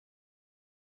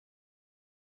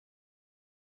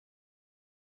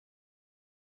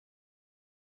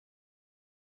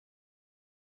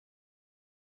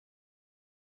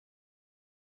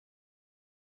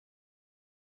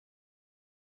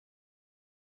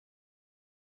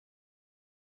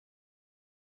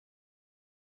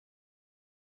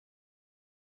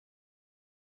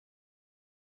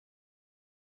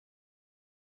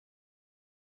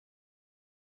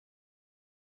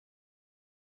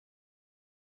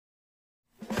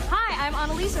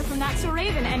Annalisa from That's So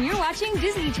Raven, and you're watching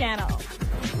Disney Channel.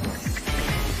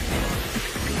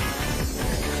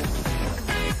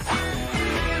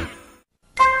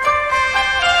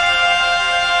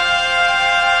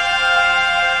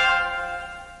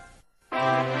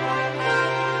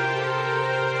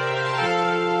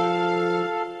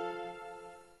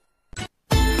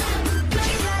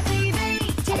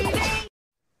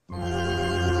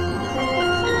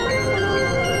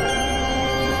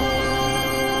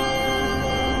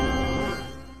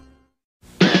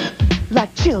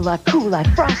 Like chill, like cool, like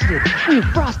frosted. New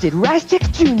Frosted Rice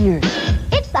Chex Juniors.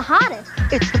 It's the hottest.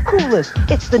 It's the coolest.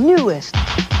 It's the newest.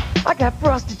 I got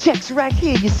Frosted Chex right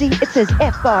here, you see. It says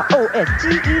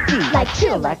F-R-O-S-T-E-D. Like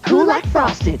chill, like cool, like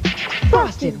frosted.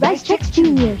 Frosted Rice Chex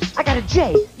Juniors. I got a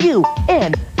J-U-N-I-O-R-S.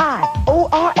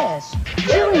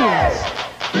 Juniors.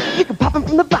 You can pop them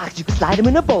from the box, you can slide them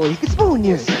in a bowl, you can spoon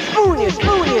yours. Spoon yours,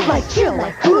 spoon yours. Like chill,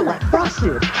 like cool, like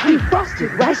frosted. New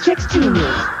Frosted Rice Chex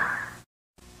Juniors.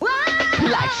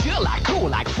 Like chill, like cool,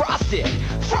 like frosted.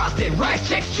 Frosted Rice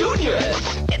Chex Juniors.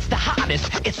 It's the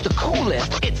hottest, it's the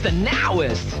coolest, it's the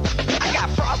nowest. I got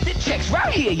Frosted Chex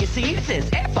right here, you see. It says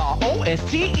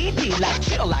F-R-O-S-T-E-D. Like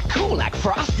chill, like cool, like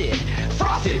frosted.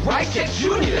 Frosted Rice Chex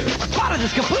Juniors. Part of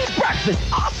this complete breakfast.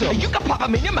 Awesome. You can pop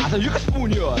them in your mouth or you can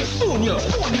spoon yours. Spoon yours,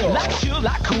 spoon yours. Like chill,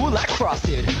 like cool, like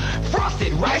frosted.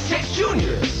 Frosted Rice Chex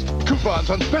Juniors.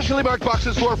 Coupons on specially marked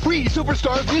boxes for free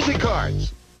Superstars music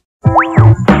cards.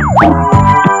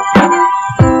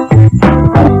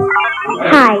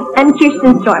 Hi, I'm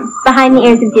Kirsten Storm, behind the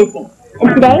ears of Disney. And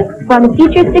today, we're on the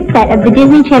futuristic set of the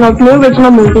Disney Channel's new original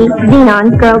movie,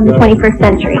 Xenon, Girl of the 21st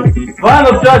Century.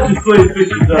 Final touches, please,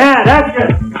 Fishy. Yeah, that's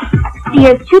good. The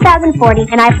year is 2040,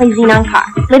 and I play Xenon Carr.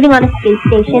 Living on a space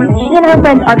station, she and her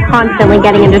friends are constantly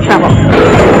getting into trouble.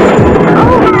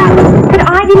 But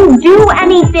I didn't do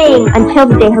anything until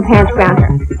the day her parents ground her.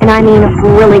 And I mean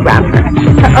really ground her.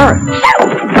 To Earth.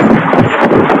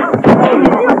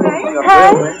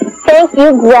 Hi. Thank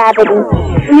you, gravity.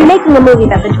 When you're making a movie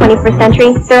about the 21st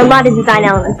century, there are a lot of design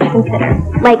elements to consider.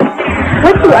 Like,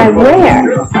 what do I wear?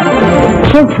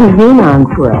 Kids from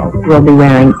Xenon's world will be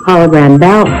wearing hologram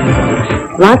belts.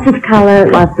 Lots of color,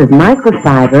 lots of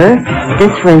microfiber.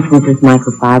 This, for instance, is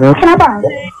microfiber. Can I borrow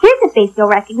this? Here's a face you'll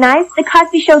recognize. The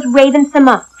Cosby Show's Raven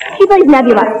Simone. She plays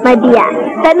Nebula, my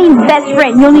BF. That means best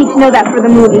friend. You'll need to know that for the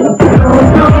movie.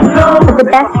 But the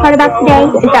best part about today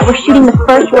is that we're shooting the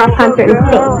first rock concert in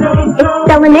space. It's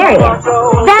Stellanarius.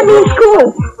 That means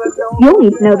cool. You'll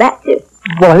need to know that, too.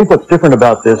 Well, I think what's different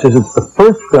about this is it's the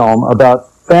first film about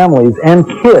families and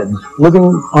kids living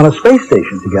on a space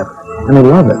station together, and they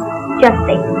love it. Just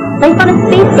think, life on a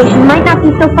space station might not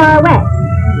be so far away.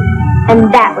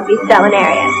 And that would be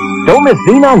Stellanarius. Don't miss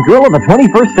Xenon Girl of the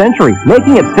 21st Century,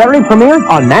 making its Saturday premieres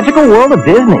on Magical World of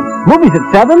Disney. Movies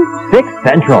at 7, 6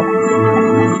 Central.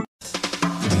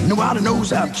 Nobody knows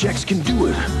how Chex can do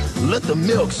it. Let the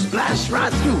milk splash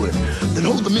right through it. Then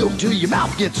hold the milk till your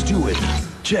mouth gets to it.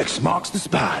 Chex marks the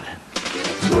spot.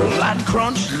 Light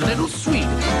crunch, little sweet.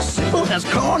 Simple as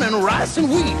corn and rice and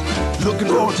wheat. Looking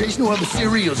for a taste no other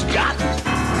cereal's got.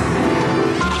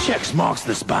 Chex marks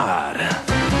the spot.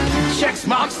 Chex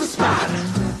marks the spot.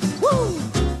 Woo!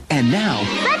 And now,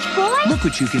 Fetch, boy! Look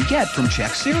what you can get from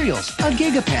Chex cereals. A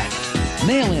Gigapack.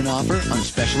 Mail-in offer on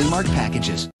specially marked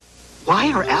packages.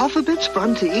 Why are alphabets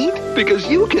fun to eat? Because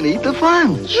you can eat the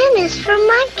fun. N is for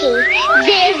monkey.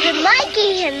 There's a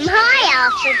monkey in my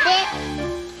alphabet.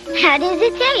 How does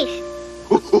it taste?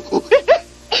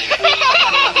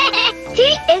 T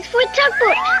is for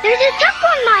tugboat. There's a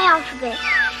tugboat in my alphabet.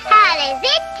 How does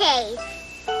it taste?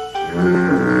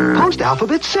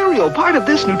 Post-alphabet cereal, part of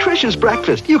this nutritious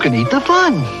breakfast. You can eat the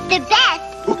fun. The best.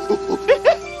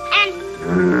 And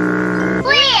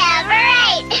we have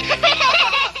right.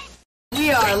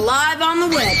 We are live on the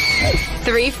web.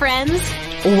 3 friends,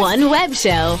 1 web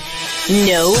show,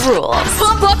 no rules.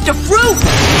 Pump up the fruit!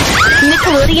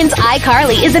 Nickelodeon's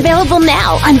iCarly is available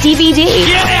now on DVD.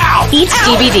 Each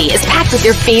DVD is packed with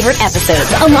your favorite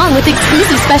episodes, along with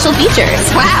exclusive special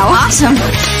features. Wow, awesome.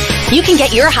 You can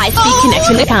get your high-speed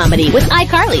connection to comedy with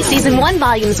iCarly Season 1,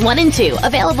 Volumes 1 and 2,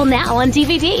 available now on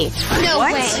DVD. No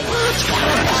way.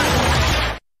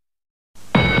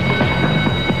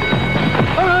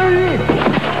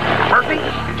 Murphy,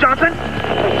 Johnson,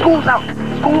 school's out.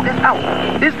 School is out.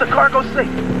 Is the cargo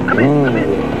safe? Come in, come in.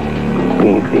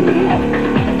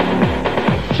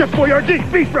 Chef Boyardee,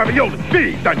 beef ravioli,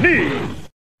 beef, the knee.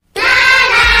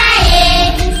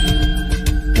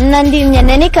 نندي من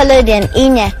نيكلوديان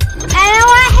إينا أنا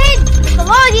واحد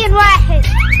نيكلوديان واحد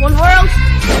One world,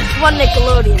 one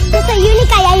Nickelodeon. Soy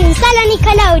única y hay un solo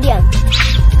Nickelodeon.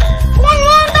 ¡Un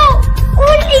mundo!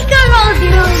 ¡Un Nickelodeon!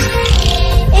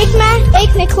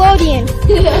 Nickelodeon。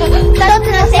一つ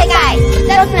の世界，一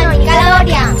つの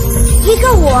Nickelodeon。一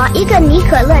个我，一个尼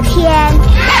可乐天。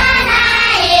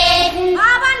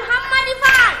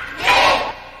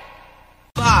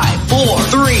5, 4,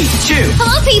 3, 2.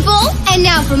 Hello, people! And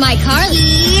now for my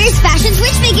Carly's Fashion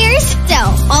Switch figures. So,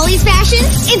 all these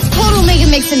fashions, it's total mega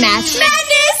mix and match.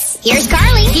 Madness! Here's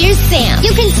Carly. Here's Sam.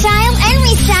 You can style and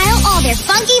restyle all their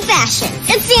funky fashion.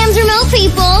 It's Sam's remote,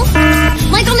 people.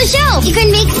 Like on the show, you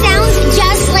can make sounds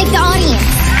just like the audience.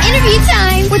 Interview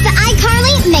time with the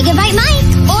iCarly Megabyte Mic.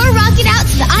 Or rock it out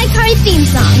to the iCarly theme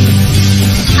song.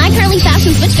 iCarly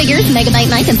Fashion Switch figures, Megabyte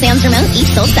Mic, and Sam's remote each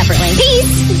sold separately.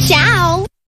 Peace! Ciao!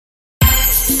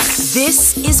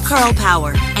 This is Curl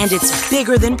Power, and it's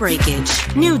bigger than breakage.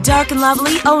 New Dark and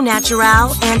Lovely Au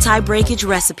Natural anti-breakage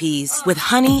recipes with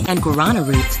honey and guarana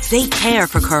root. They care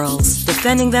for curls,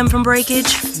 defending them from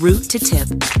breakage root to tip,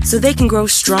 so they can grow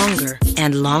stronger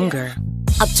and longer.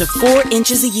 Up to 4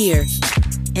 inches a year,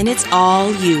 and it's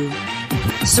all you.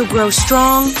 So grow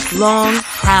strong, long,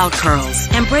 proud curls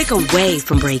and break away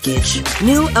from breakage.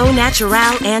 New Au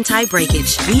Natural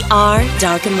anti-breakage. We are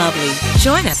Dark and Lovely.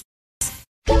 Join us.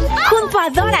 Junto a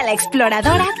Dora la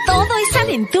Exploradora, todo es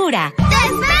aventura.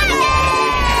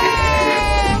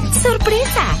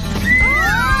 ¡Sorpresa!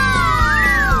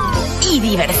 Y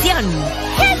diversión.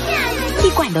 Y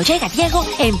cuando llega Diego,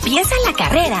 empieza la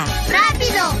carrera.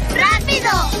 ¡Rápido!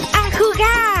 ¡Rápido! ¡A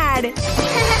jugar!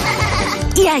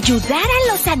 Y ayudar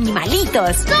a los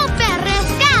animalitos. ¡Super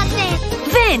rescate!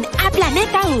 Ven a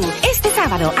Planeta U este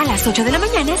sábado a las 8 de la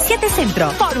mañana, 7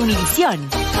 Centro, por Univisión.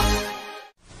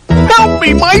 Help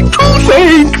me, my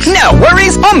toothache! No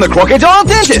worries, I'm the crocodile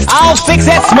dentist. I'll fix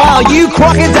that smile, you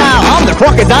crocodile. I'm the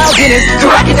crocodile dentist.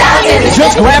 Crocodile dentist.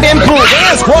 Just grab and pull.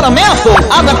 There's what a mouthful.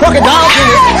 I'm the crocodile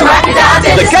dentist. Crocodile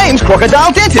dentist. The game's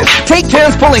Crocodile Dentist. Take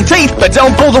turns pulling teeth, but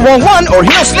don't pull the wrong one or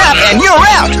he'll snap and you're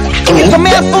out. It's a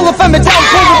mouthful of fun, but don't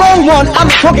pull the wrong one.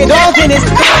 I'm the crocodile dentist.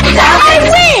 Crocodile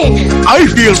dentist. Win! I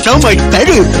feel so much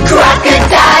better.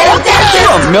 Crocodile dentist.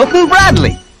 From Milton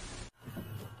Bradley.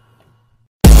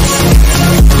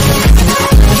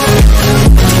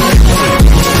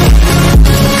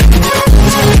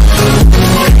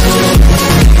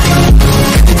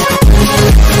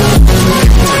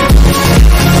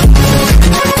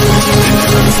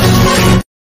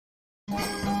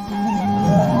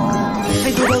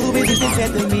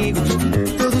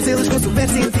 Todos eles com super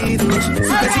sentidos.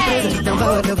 Super surpresa, então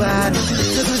vão acabar.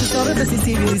 Todos estão para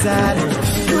sensibilizar.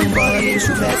 NoonBory, os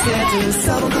Super 7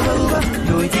 salvam de uma luva,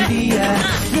 noite e dia.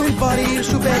 NoonBory, os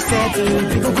Super 7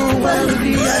 brincam com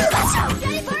alegria.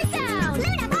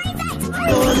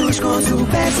 Todos com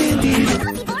super sentido.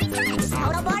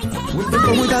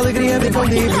 Com muita alegria brincam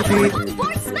de divertir.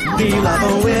 E lá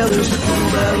vão eles,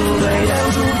 uma luleira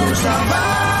juntos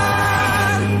salvar.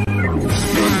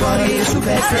 NoonBory, os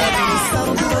Super 7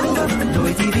 salvam de uma luva,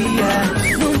 noite e dia.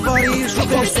 NoonBory, os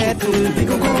Super 7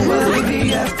 brincam com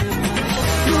alegria.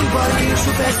 NoonBory, os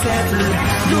Super 7.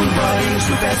 NoonBory, os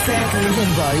Super 7.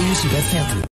 NoonBory, os Super 7.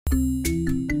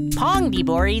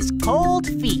 NoonBory's Cold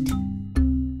Feet.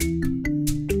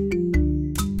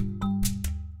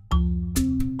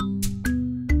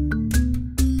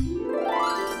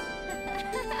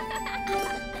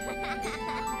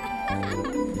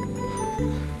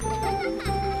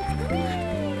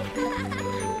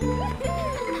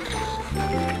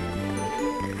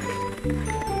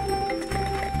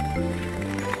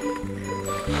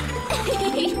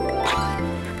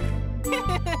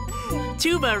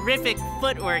 Tuberific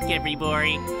footwork,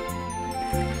 everybody.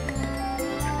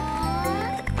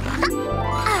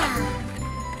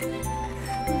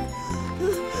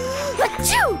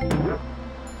 Achoo!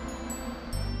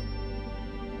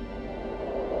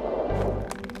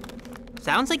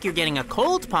 Sounds like you're getting a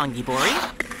cold, NoonBory.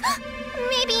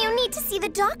 Maybe you need to see the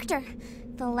doctor.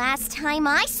 The last time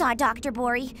I saw Dr.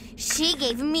 Bory, she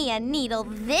gave me a needle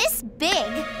this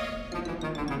big.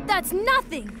 That's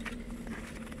nothing.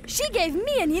 She gave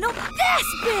me a needle this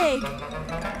big.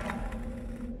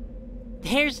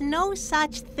 There's no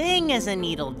such thing as a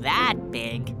needle that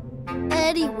big.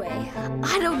 Anyway,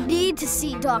 I don't need to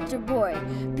see Dr. Bory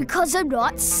because I'm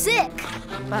not sick.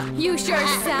 You sure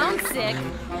sound sick.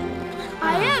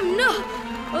 I am not.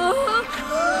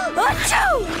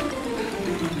 Achoo!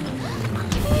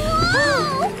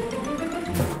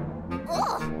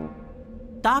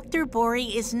 Dr. Bory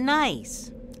is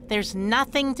nice. There's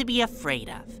nothing to be afraid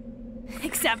of.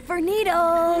 Except for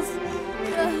needles.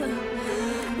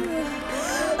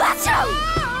 Achoo!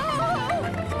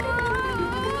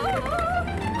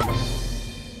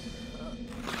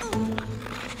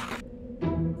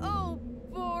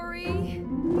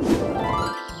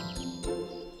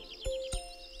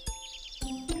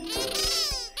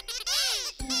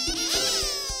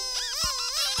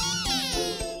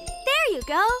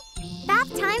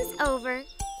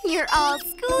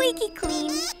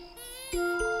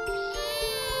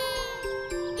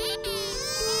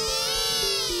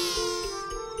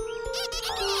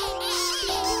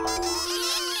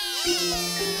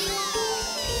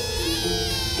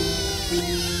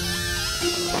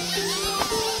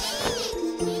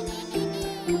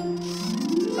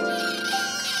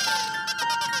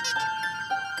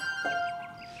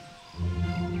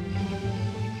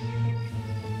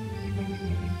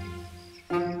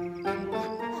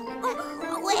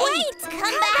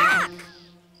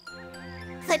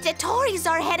 The Dotories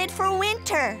are headed for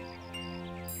winter.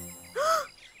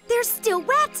 They're still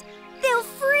wet. They'll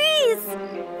freeze.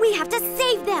 We have to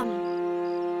save them.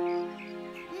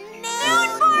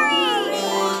 NoonBory!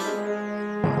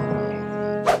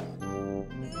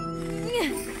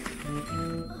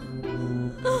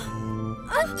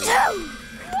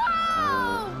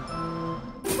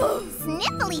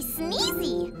 Sniffly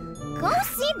sneezy. Go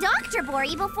see Dr.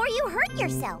 Bory before you hurt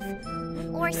yourself.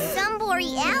 Or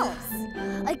somebody else.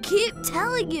 I keep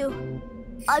telling you,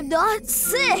 I'm not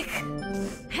sick.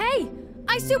 Hey,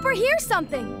 I super hear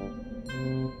something.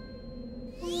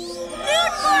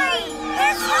 NoonBory!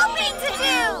 There's helping to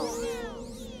do!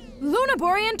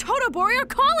 LunaBory and TotoBory are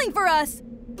calling for us.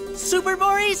 Super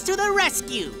Bories to the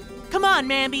rescue. Come on,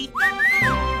 Mambi.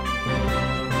 Woohoo!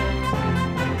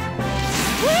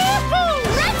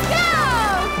 Let's go!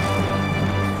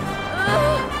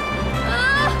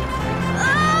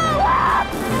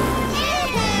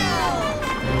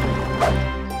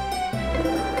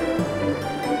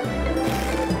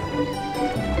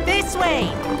 This way!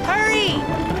 Hurry!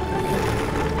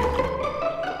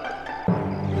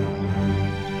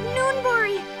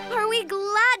 NoonBory, are we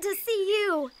glad to see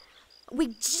you? We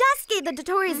just gave the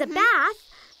Dotories a bath.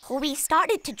 We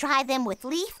started to dry them with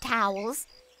leaf towels.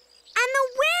 And the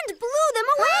wind blew them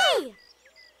away!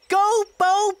 Go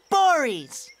Bo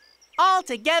Bories! All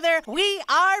together, we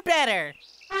are better!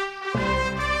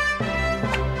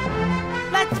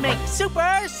 Let's make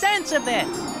super sense of this!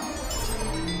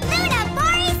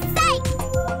 NoonBory sight!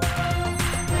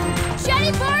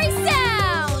 JoDie-Bory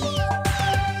sound!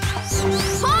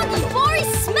 Honky-Bory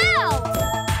smell!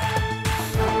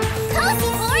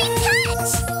 Cozy-Bory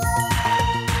touch!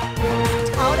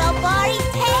 Toto-Bory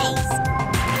taste!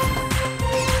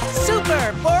 Super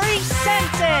Bory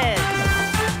senses!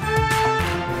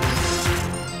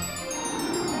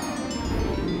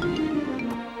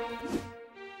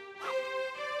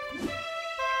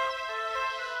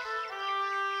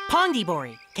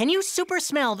 Pondy-Bory, can you super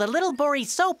smell the little Bory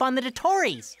soap on the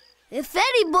Dotories? If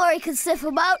any Bory can sniff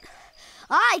them out,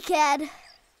 I can.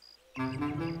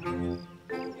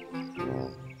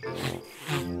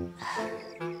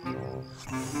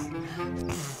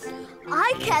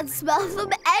 I can't smell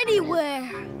them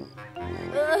anywhere.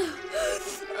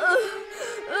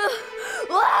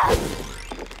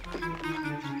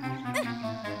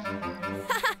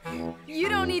 You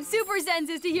don't need super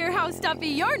senses to hear how stuffy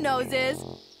your nose is.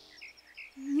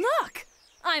 Look,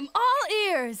 I'm all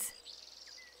ears.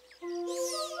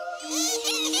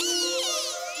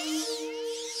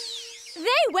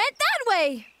 They went that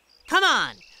way. Come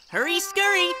on, hurry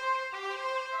scurry.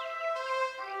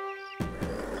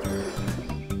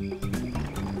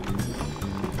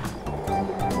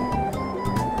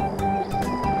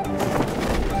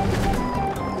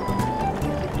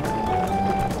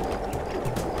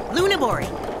 LunaBory,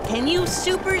 can you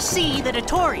super see the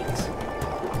Dotories?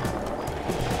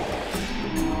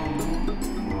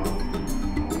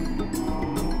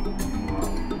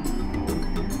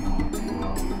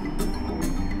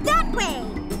 That way!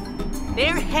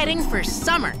 They're heading for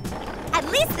summer. At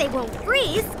least they won't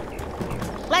freeze.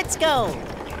 Let's go.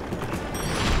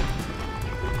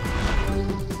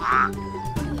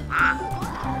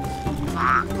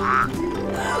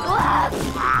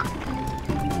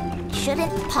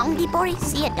 Shouldn't Pondy-Bory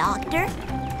see a doctor?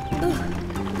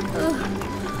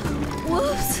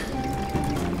 Whoops.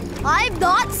 I'm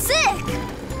not sick.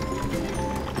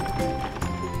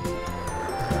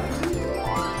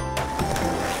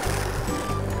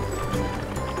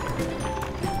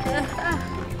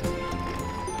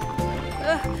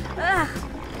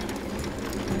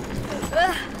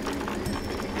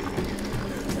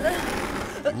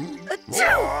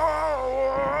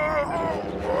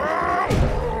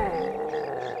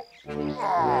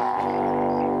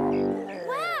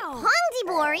 Wow!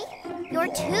 Pondy-Bory, you're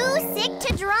too sick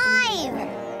to drive.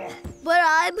 But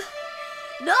I'm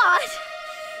not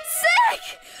sick.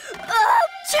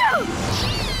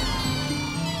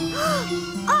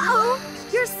 Uh-oh!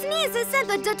 Your sneezes sent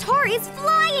the Dotories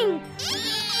flying!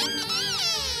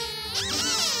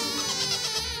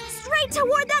 Straight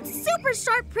toward that super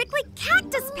sharp prickly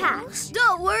cactus patch!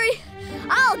 Don't worry,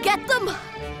 I'll get them.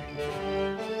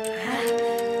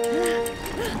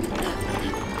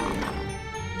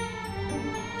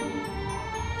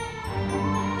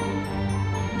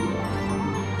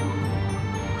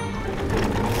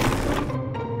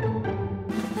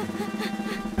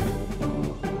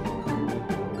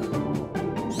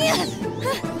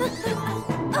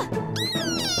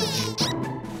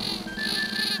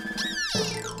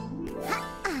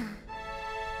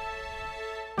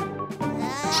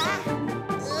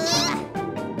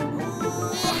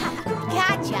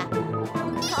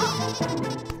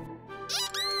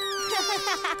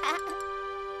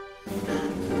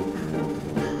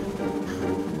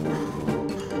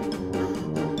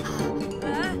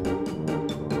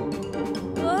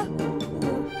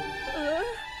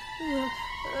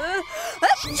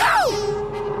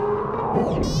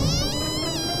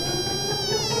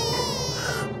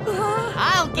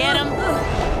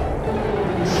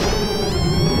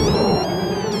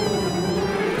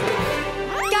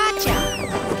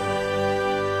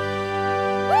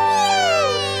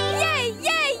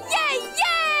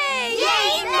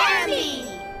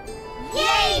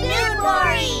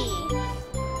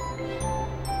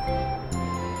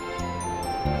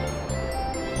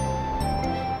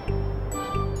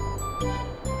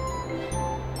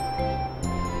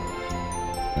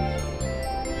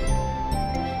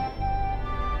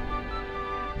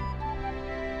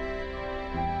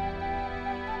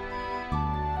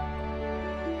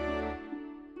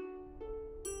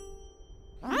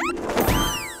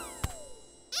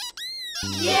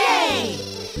 Yay!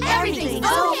 Everything's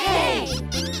okay!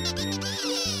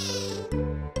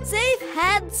 Safe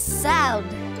hands sound.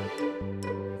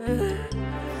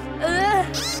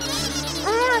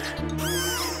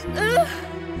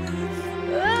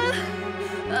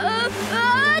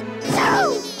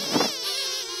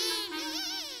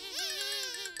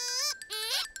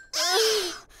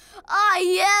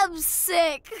 I am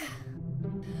sick.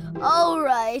 All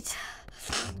right.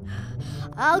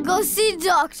 I'll go see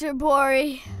Dr.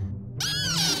 Bory.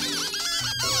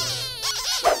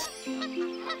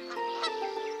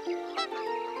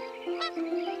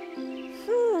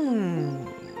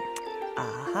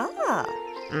 Aha.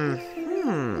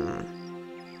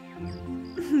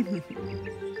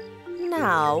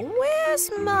 Now, where's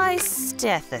my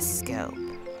stethoscope?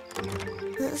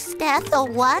 Steth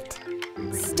what?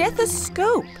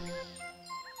 Stethoscope.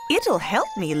 It'll help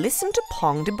me listen to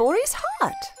Pong de Bory's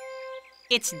heart.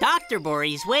 It's Dr.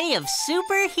 Bory's way of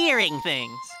super hearing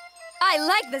things. I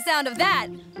like the sound of that.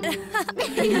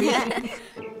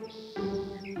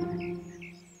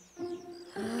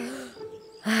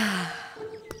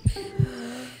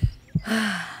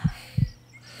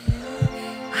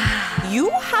 You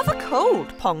have a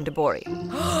cold, Pong de Bory.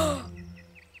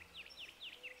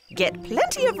 Get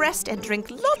plenty of rest and drink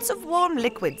lots of warm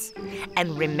liquids.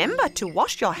 And remember to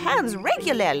wash your hands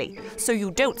regularly so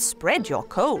you don't spread your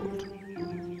cold.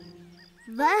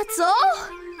 That's all?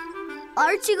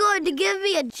 Aren't you going to give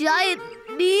me a giant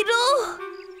needle?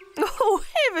 Oh,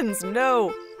 heavens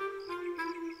no.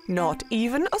 Not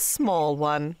even a small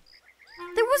one.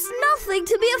 There was nothing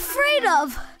to be afraid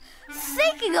of.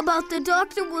 Thinking about the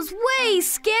doctor was way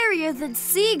scarier than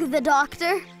seeing the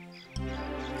doctor.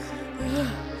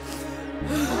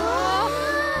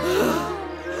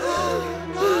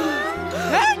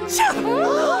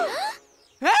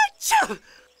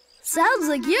 Sounds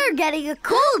like you're getting a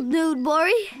cold,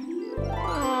 NoonBory.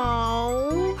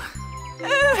 Oh.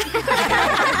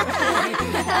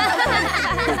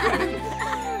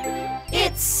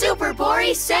 It's Super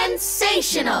Bory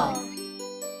Sensational!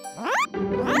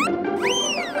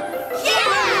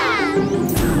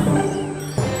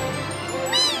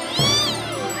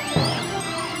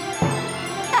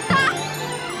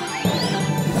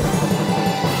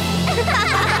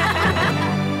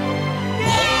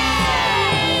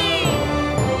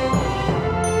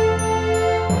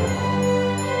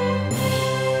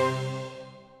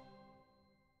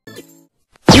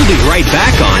 We'll be right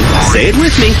back on Say It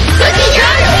With Me.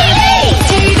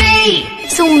 TV!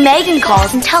 So Megan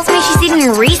calls and tells me she's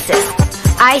eating Reese's.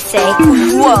 I say,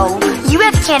 whoa, you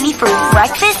have candy for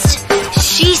breakfast?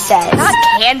 She says, not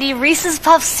candy, Reese's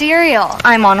Puff cereal.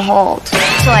 I'm on hold.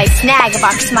 So I snag a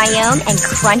box of my own and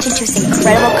crunch into this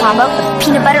incredible combo of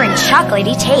peanut butter and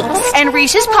chocolatey taste. And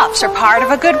Reese's Puffs are part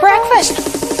of a good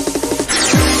breakfast.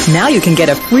 Now you can get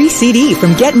a free CD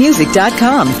from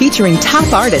GetMusic.com featuring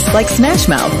top artists like Smash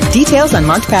Mouth. Details on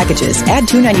marked packages. Add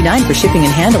 $2.99 for shipping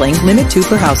and handling. Limit 2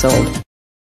 per household.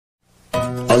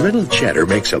 A little cheddar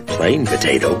makes a plain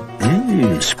potato,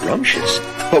 scrumptious,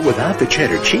 but without the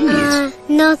cheddar cheese.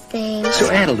 No thanks.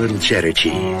 So add a little cheddar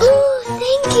cheese. Oh,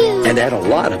 thank you. And add a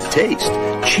lot of taste.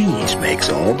 Cheese makes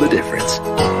all the difference.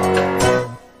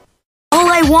 All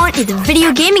I want is a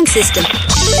video gaming system.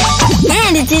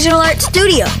 And a digital art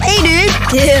studio. Hey, dude.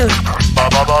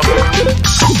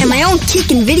 And my own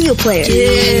kickin' video player.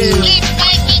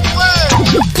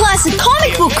 Plus a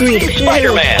comic book reader.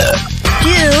 Spider-Man.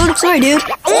 Dude. Sorry, dude.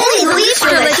 Only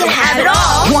Leapster lets you have it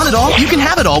all. Want it all? You can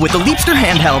have it all with the Leapster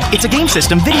handheld. It's a game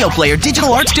system, video player,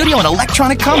 digital art studio, and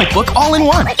electronic comic book all in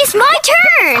one. It's my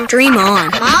turn. Dream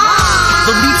on.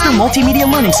 The Leapster multimedia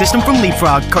learning system from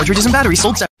Leapfrog. Cartridges and batteries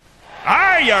sold separately.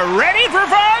 Are you ready for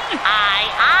fun?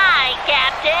 Aye,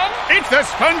 Captain. It's the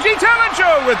Spongy Talent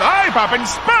Show with Eye-Poppin'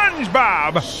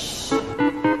 SpongeBob.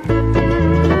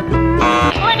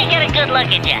 Let me get a good look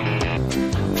at you.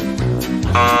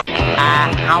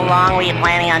 How long were you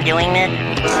planning on doing this?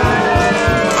 Whoa!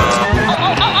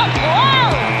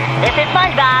 This is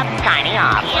SpongeBob, signing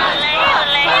off.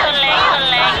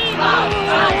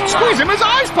 Squeeze him, his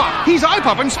eyes pop. He's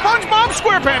Eye-Poppin' SpongeBob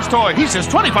SquarePants toy. He says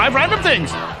 25 random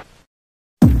things.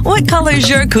 What color's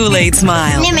your Kool-Aid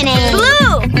smile? Lemonade.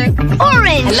 Blue.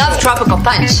 Orange. I love tropical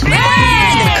punch.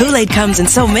 Red! Kool-Aid comes in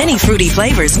so many fruity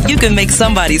flavors, you can make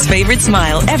somebody's favorite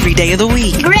smile every day of the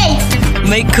week. Great.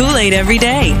 Make Kool-Aid every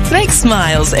day. Make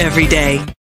smiles every day.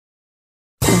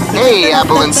 Hey,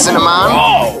 Apple and Cinnamon.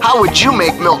 Oh. How would you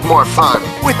make milk more fun?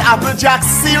 With Applejack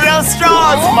cereal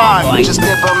straws, man. Just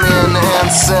dip them in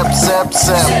and sip, sip,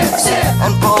 sip.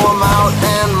 And pull them out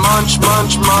and munch,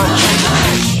 munch,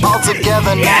 munch. All all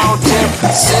together now. Dip,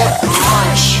 sip,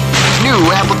 munch.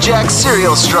 New Applejack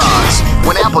cereal straws.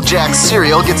 When Applejack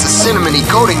cereal gets a cinnamony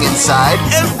coating inside,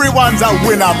 everyone's a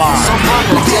winner, man. So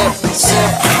Brenda, dip,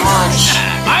 sip, munch.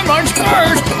 I munched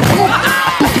first.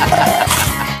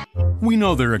 We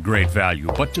know they're a great value,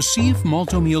 but to see if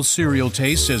Malto-Meal cereal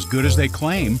tastes as good as they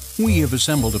claim, we have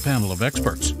assembled a panel of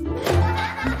experts.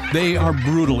 They are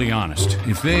brutally honest.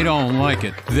 If they don't like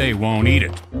it, they won't eat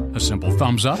it. A simple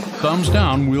thumbs up, thumbs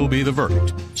down will be the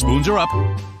verdict. Spoons are up.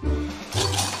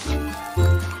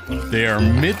 They are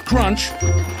mid-crunch.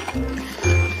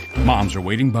 Moms are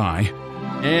waiting by.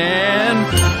 And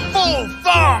full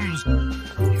thumbs!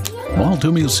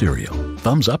 Malto-Meal cereal.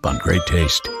 Thumbs up on great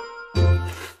taste.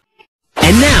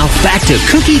 And now, back to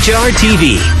Cookie Jar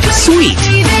TV. Sweet.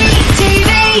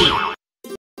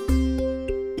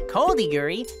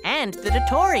 Coldiguri and the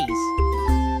Dotories.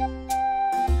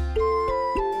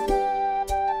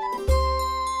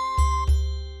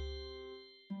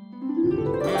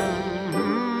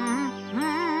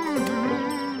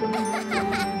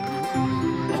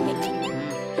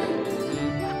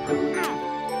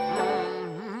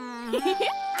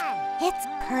 It's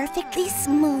perfectly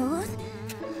smooth.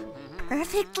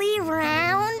 Perfectly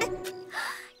round.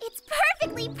 It's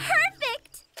perfectly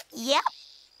perfect. Yep.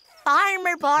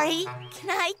 Farmer Bory,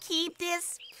 can I keep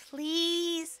this,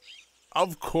 please?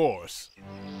 Of course.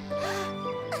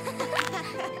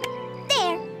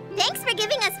 There. Thanks for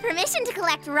giving us permission to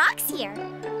collect rocks here.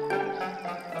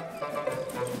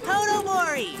 Toto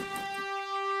Bory!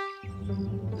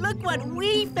 Look what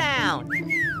we found!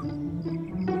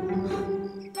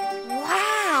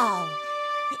 Wow!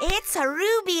 It's a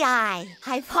ruby eye.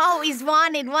 I've always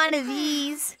wanted one of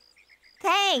these.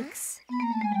 Thanks.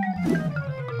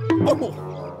 Oh,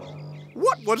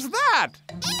 what was that?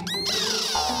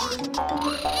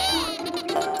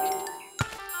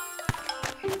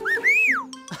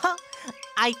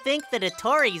 I think the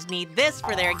Dotories need this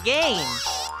for their game.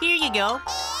 Here you go.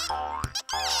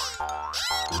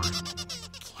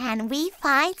 Can we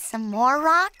find some more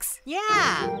rocks?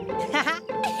 Yeah.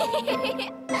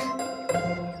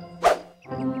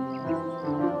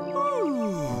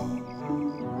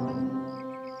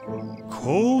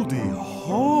 Coldy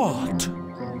hot.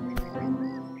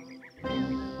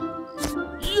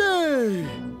 Yay!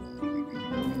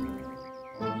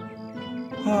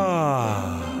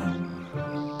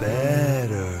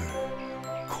 Better.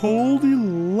 Coldy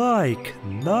like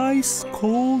nice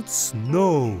cold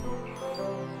snow.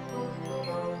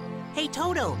 Hey,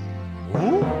 Toto.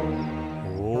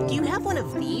 Oh? Do you have one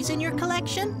of these in your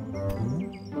collection?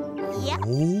 Yep.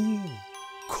 Oh,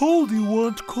 Coldy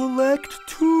want collect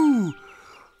too.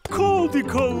 Coldy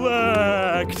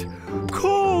collect!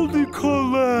 Coldy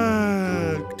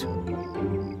collect!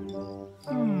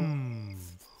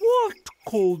 What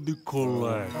Coldy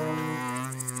collect?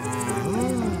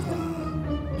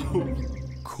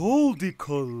 Coldy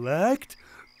collect?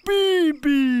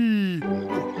 BB!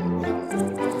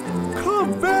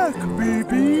 Come back,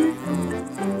 BB!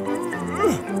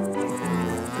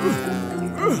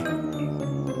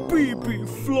 BB,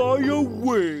 fly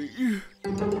away!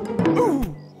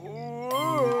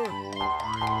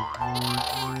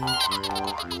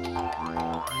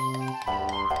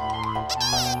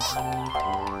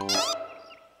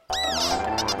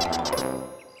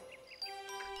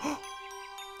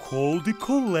 Coldy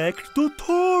collect the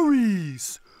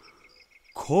Tories.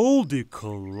 Coldy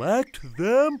collect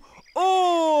them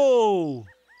all.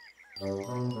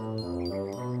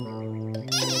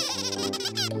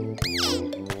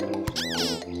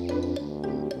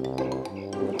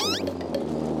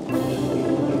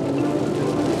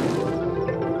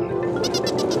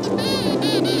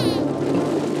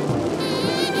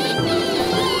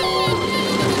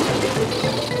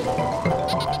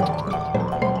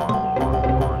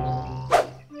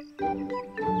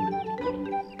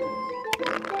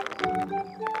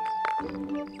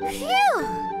 Phew!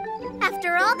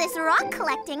 After all this rock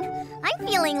collecting, I'm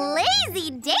feeling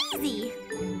lazy-daisy.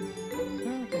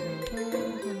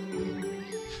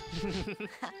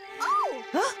 Oh!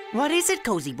 What is it,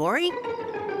 Cozy Bory?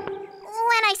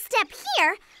 When I step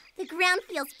here, the ground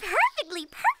feels perfectly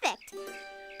perfect.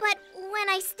 But when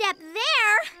I step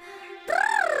there,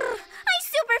 I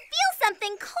super feel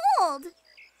something cold.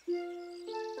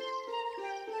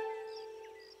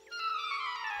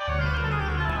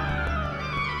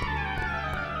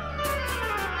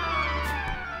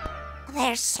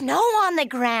 There's snow on the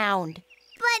ground.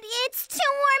 But it's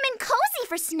too warm and cozy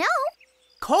for snow.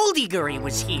 Coldiguri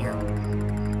was here.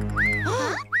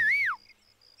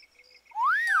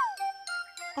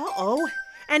 Uh-oh.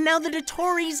 And now the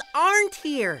Dotories aren't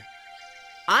here.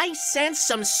 I sense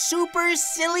some super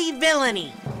silly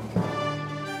villainy.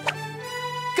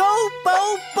 Go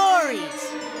Bo-Bories!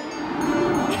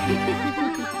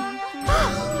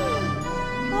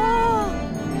 Oh,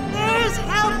 there's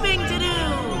helping to do!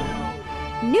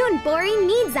 NoonBory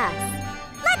needs us.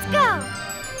 Let's go!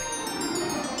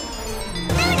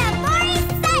 NoonBory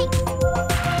sight!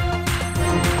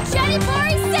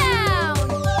 Jodie-Bory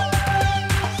sound!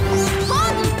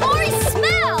 Holden-Bory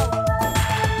smell!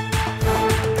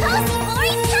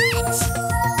 Cozy-Bory touch!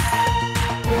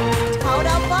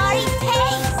 Total-Bory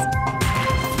taste!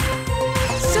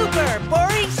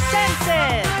 Super-Bory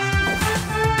senses!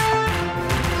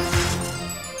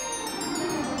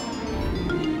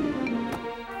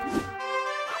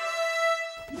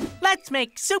 Let's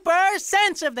make super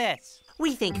sense of this.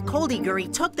 We think Coldy-Gurry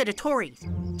took the Dotories.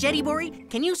 Jodie-Bory,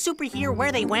 can you super hear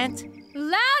where they went?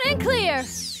 Loud and clear.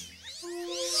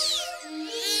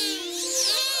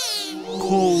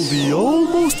 Coldy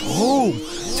almost home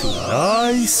to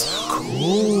nice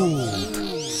cold.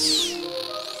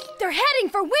 They're heading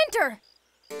for winter.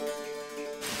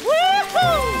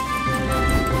 Woohoo!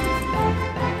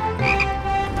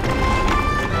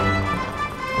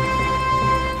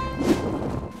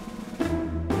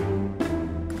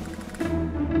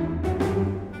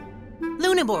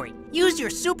 NoonBory, use your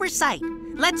super sight.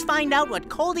 Let's find out what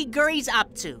Coldy-Gurry's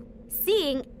up to.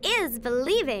 Seeing is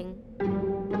believing.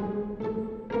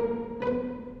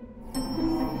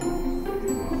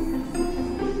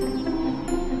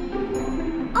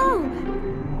 Oh,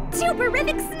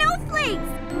 super-rific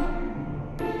snowflakes!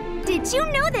 Did you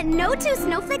know that no two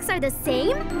snowflakes are the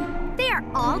same? They are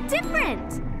all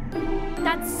different.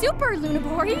 That's super,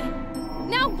 NoonBory.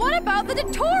 Now what about the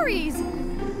Dotories?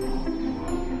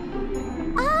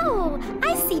 Oh,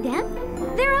 I see them.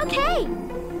 They're okay.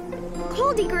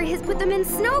 Coldy-Gurry has put them in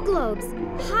snow globes,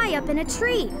 high up in a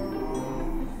tree.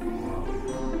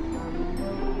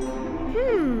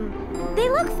 They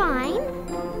look fine,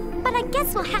 but I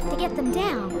guess we'll have to get them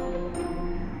down.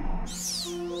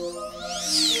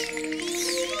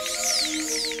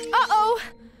 Uh-oh!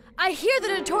 I hear the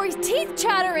Dotories' teeth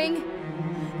chattering.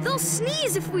 They'll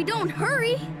sneeze if we don't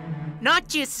hurry. Not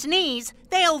just sneeze,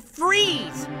 they'll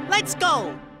freeze. Let's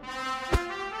go.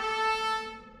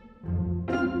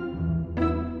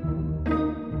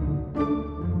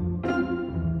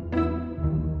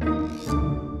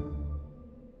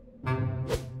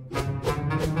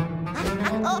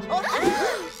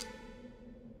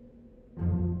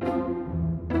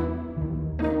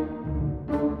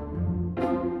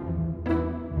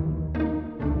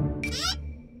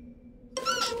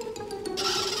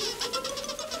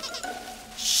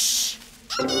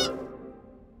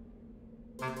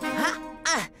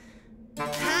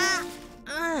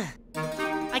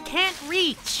 I can't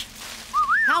reach.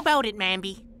 How about it,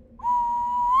 Mamby?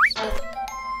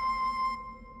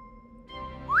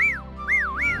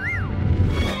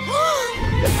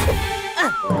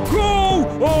 Go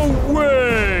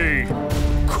away!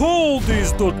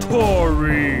 Coldy's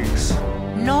Dotories!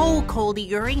 No,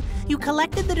 Coldy-Gurry. You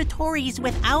collected the Dotories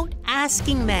without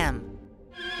asking them.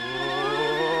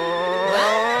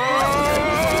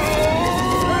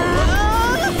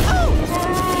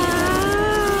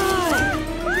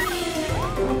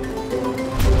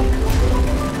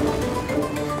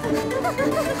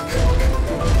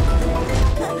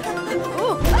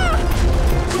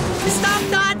 Stop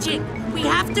dodging! We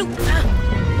have to...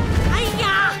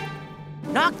 Hi-ya!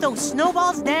 Knock those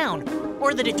snowballs down,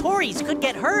 or the Dotories could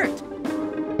get hurt.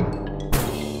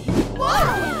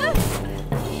 Whoa!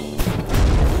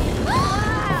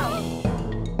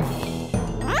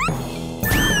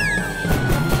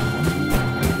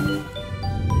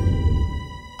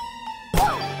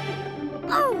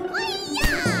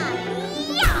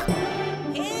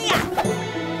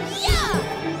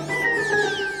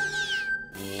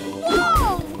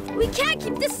 We can't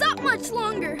keep this up much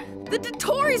longer. The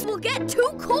Dotories will get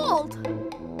too cold.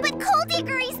 But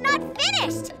Coldy-Gurry's not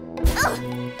finished. Ugh.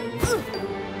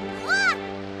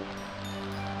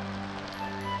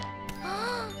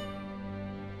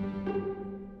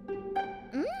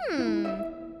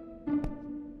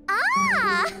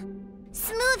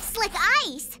 Smooth, slick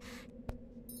ice.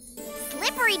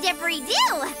 Slippery dippery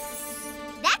do.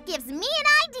 That gives me an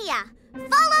idea.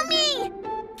 Follow me.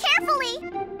 Carefully.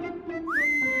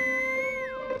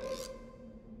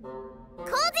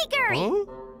 Coldy-Gurry. Huh?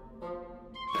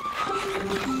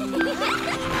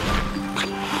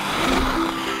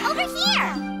 Over here.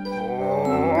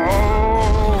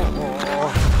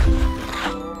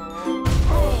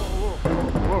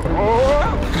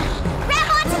 Grab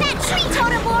onto that tree,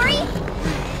 Tonobory.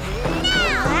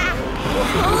 Now.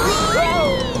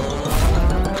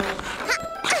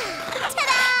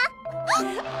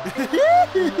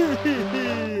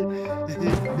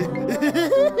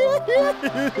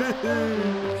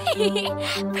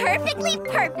 Perfectly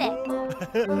perfect.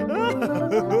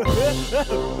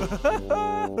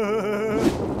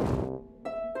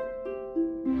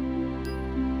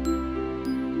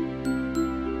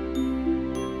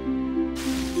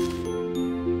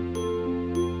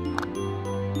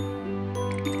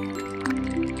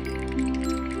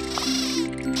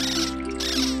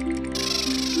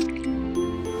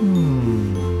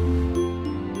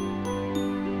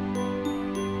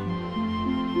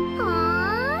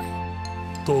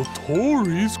 The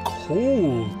Tory's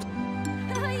cold.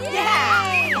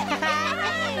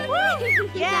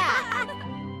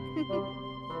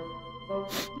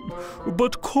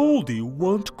 But Coldy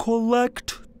won't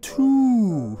collect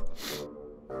too.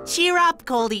 Cheer up,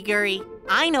 Coldy Gurry.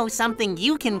 I know something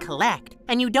you can collect,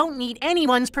 and you don't need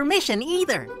anyone's permission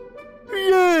either.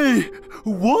 Yay!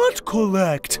 What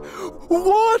collect?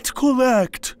 What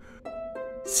collect?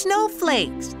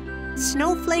 Snowflakes.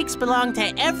 Snowflakes belong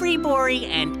to every Bory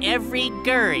and every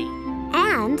Gurry.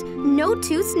 And no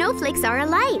two snowflakes are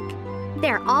alike.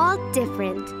 They're all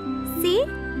different. See?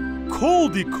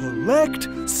 Coldy collect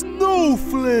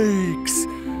snowflakes.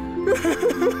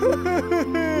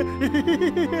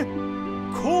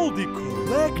 Coldy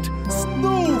collect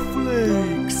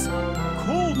snowflakes.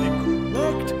 Coldy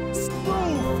collect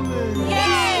snowflakes.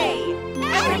 Yay!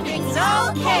 Everything's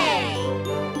okay!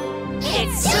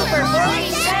 It's Super Bory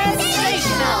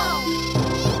Sensational!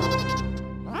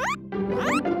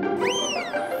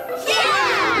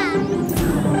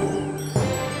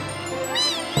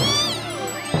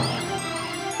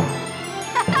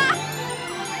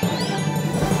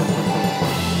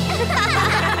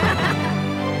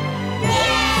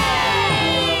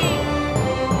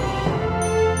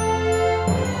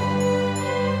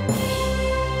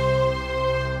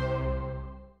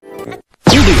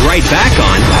 Right back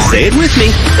on. Say it with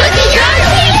me.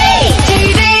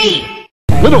 TV!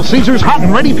 Little Caesar's Hot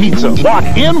and Ready Pizza. Walk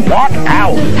in, walk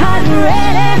out. It's hot and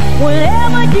ready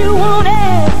whenever you want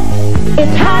it.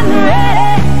 It's hot and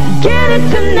ready. Get it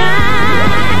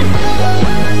tonight.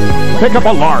 Pick up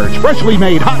a large, freshly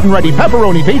made hot and ready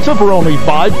pepperoni pizza for only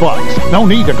 $5. No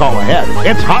need to call ahead.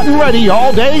 It's hot and ready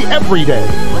all day, every day.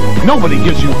 Nobody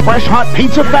gives you fresh hot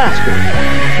pizza faster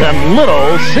than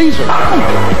Little Caesar.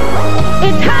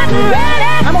 It's hot and ready.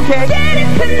 I'm okay. Get it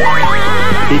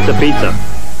tonight. Pizza, pizza.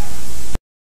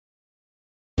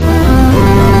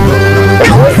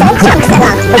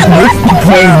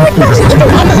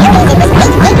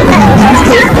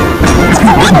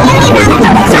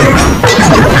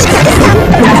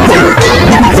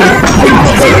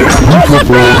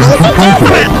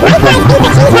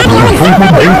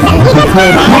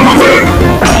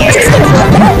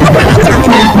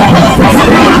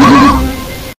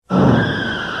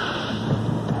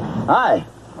 Hi.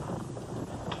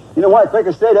 You know why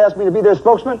Quaker State asked me to be their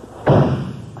spokesman?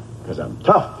 Because I'm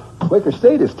tough. Quaker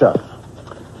State is tough.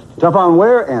 Tough on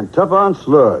wear and tough on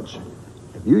sludge.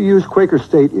 If you use Quaker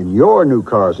State in your new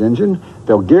car's engine,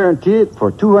 they'll guarantee it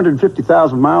for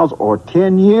 250,000 miles or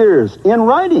 10 years. In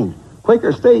writing,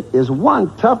 Quaker State is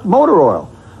one tough motor oil.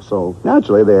 So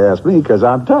naturally they asked me because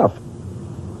I'm tough.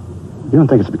 You don't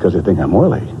think it's because they think I'm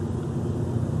oily?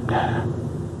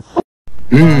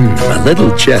 A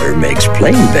little cheddar makes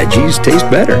plain veggies taste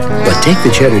better. But take the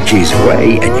cheddar cheese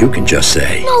away and you can just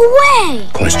say, No way!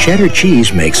 'cause cheddar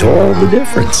cheese makes all the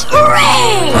difference.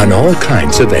 Hooray! On all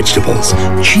kinds of vegetables,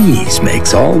 cheese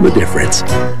makes all the difference.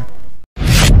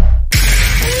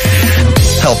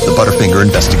 Help the Butterfinger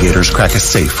investigators crack a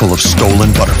safe full of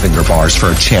stolen Butterfinger bars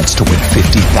for a chance to win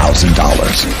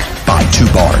 $50,000. Buy 2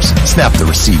 bars, snap the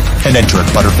receipt, and enter at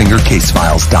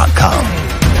ButterfingerCaseFiles.com.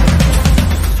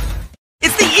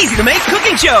 It's the easy-to-make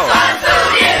cooking show!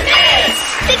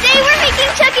 Today we're making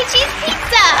Chuck E. Cheese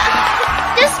pizza!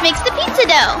 Just mix the pizza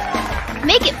dough.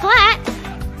 Make it flat.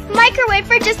 Microwave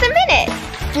for just a minute.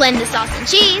 Blend the sauce and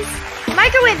cheese.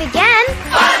 Microwave again.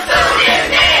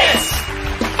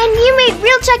 And you made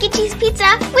real Chuck E. Cheese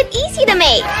pizza with Easy to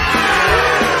Make.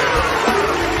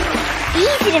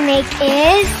 Easy to Make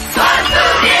is...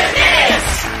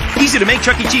 Easy-to-make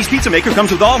Chuck E. Cheese pizza maker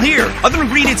comes with all here. Other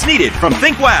ingredients needed from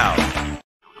Think Wow.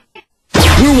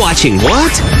 We're watching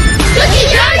what? Cookie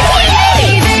Jar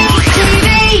TV!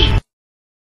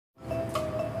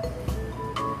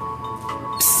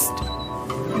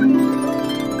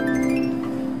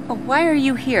 Why are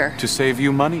you here? To save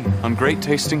you money on great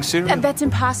tasting cereal. That's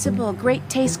impossible. Great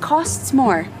taste costs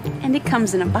more. And it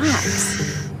comes in a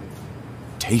box.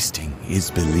 Tasting is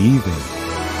believing.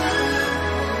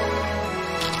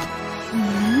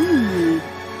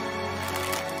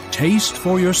 Taste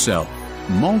for yourself.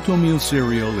 Malto-meal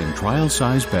cereal in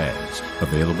trial-size bags.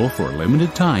 Available for a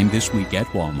limited time this week at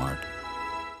Walmart.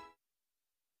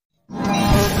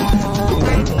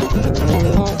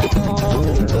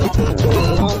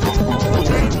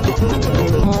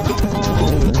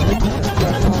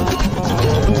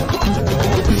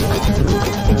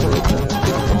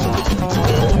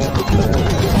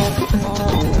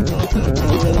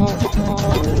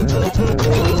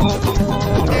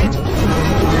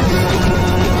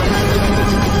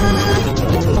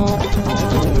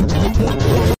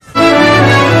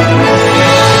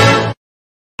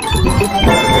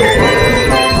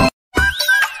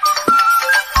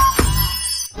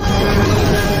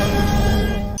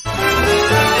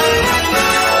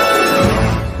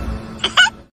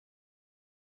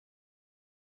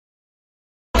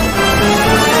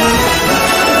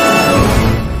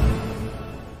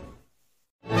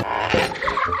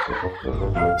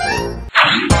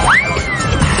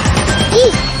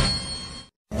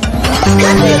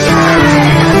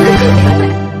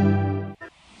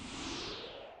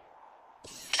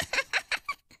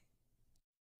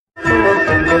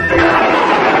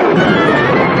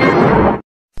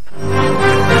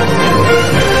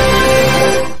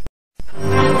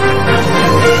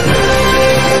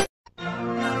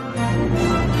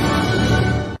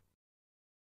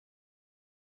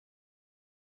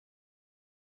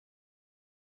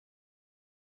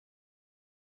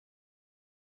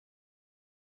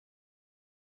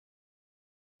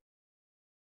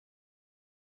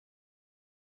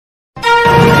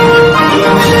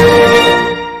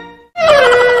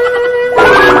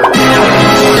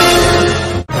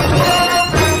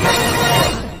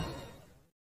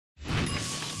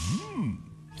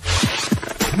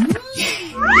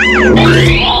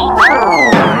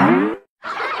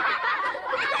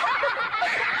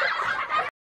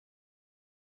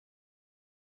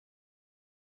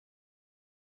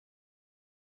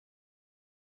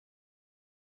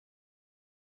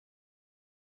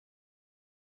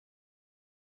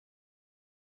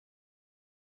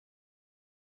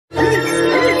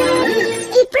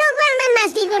 El programa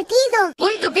más divertido.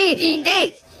 Punto P.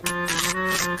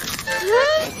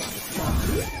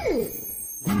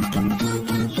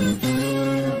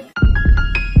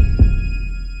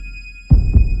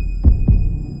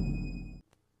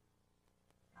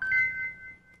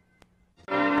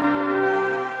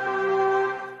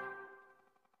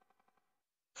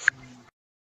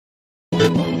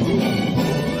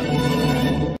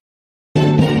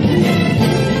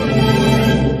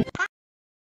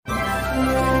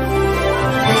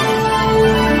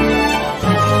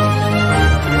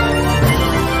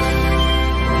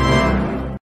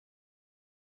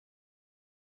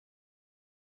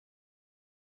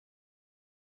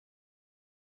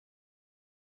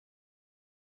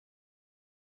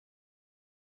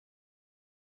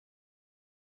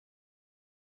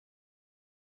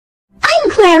 I'm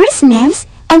Clarice Neves,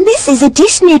 and this is a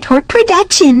Dish Network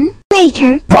production.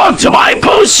 Later. Brought to my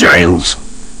post cereals.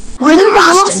 We're the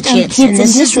Roston Kids, and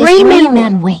this is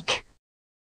Rayman Week.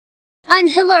 I'm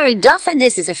Hilary Duff, and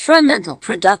this is a Fremantle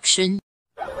production.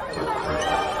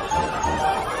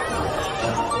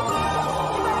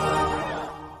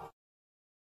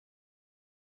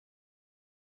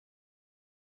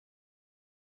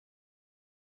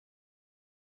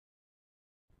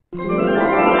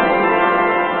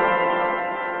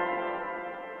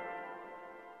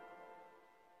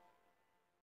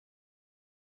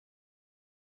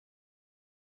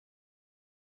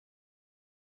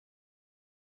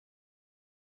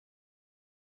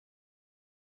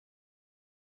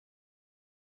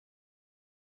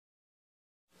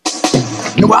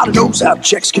 No out knows how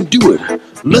checks can do it.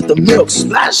 Let the milk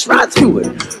splash right through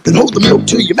it. Then hold the milk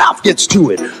till your mouth gets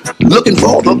to it. Looking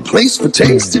for the place for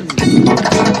tasting.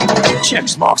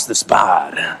 Chex marks the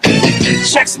spot.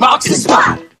 Chex marks the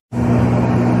spot.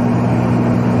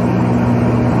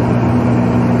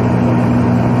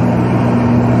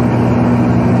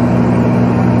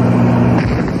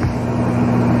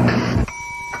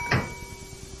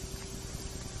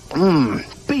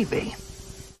 Baby.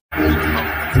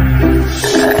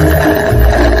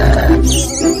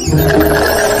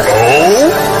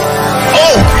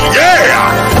 Oh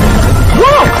yeah!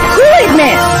 Whoa, Kool-Aid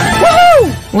Man!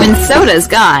 Woohoo! When soda's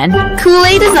gone,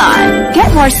 Kool-Aid is on.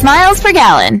 Get more smiles per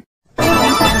gallon.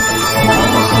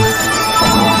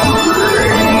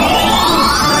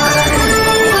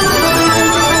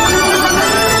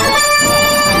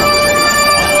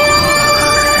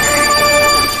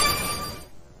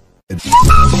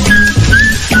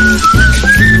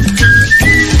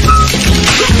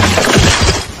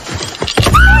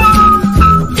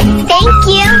 Thank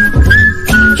you.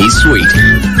 He's sweet,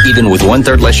 even with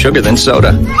 1/3 less sugar than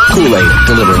soda. Kool-Aid,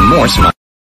 delivering more smile.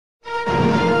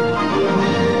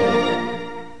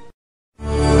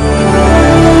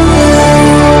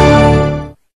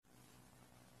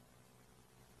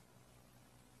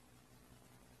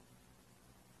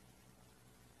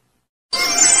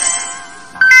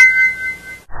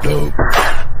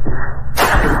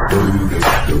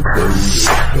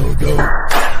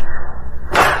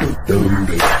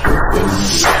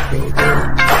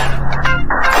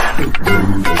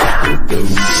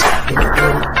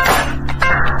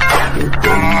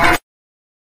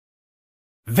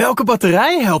 Welke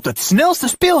batterij helpt het snelste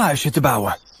speelhuisje te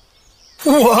bouwen?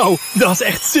 Wow, dat is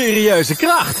echt serieuze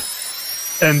kracht.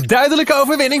 Een duidelijke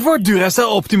overwinning voor Duracell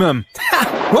Optimum. Ha,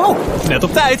 wow, net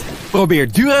op tijd.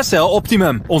 Probeer Duracell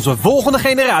Optimum, onze volgende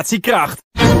generatie kracht.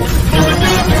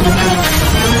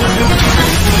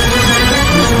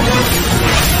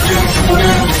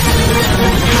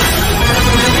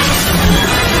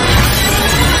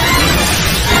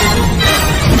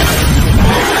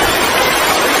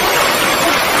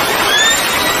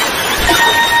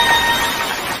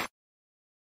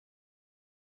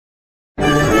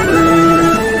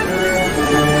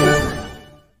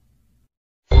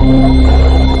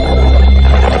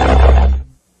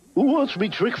 Who wants me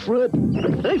trick Fred?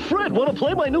 Hey Fred, wanna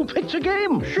play my new picture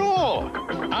game? Sure.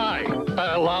 I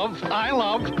love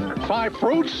 5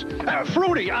 fruits.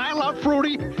 Fruity, I love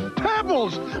Fruity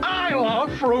Pebbles. I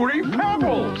love Fruity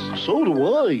Pebbles. So do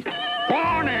I.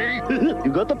 Barney!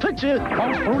 You got the picture.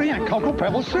 Comes Fruity and Cocoa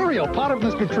Pebbles cereal, part of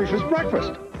this nutritious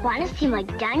breakfast. Want to see my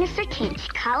dinosaur change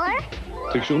color?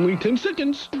 Takes only 10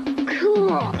 seconds. Cool.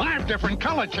 5 different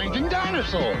color-changing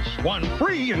dinosaurs. 1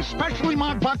 free in specially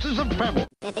marked boxes of Pebbles.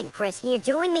 Beth and Chris here.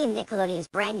 Join me in Nickelodeon's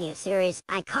brand new series,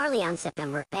 iCarly, on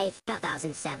September 8th,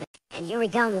 2007. And you're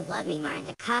going to love me,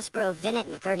 Miranda Cosgrove, Vinnet,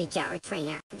 and 30 Jar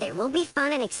Trainer. There will be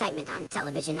fun and excitement on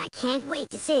television. I can't wait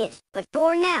to see it. But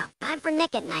for now, time for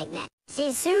Nick at Night Net. See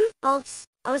you soon, folks.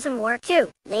 Oh, some work too.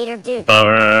 Later, dude.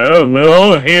 Alright,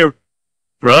 over here.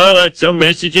 Brought some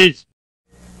messages.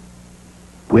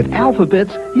 With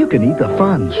alphabets, you can eat the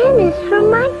fun. N is for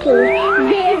monkey.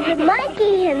 There's a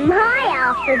monkey in my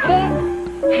alphabet.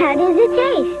 How does it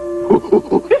taste?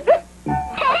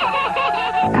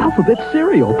 Alphabet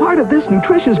cereal, part of this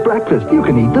nutritious breakfast. You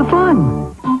can eat the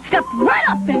fun. Step right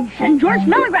up and send George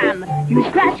Milligram. You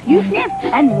scratch, you sniff,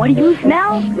 and what do you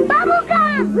smell?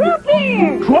 Bubblegum! Root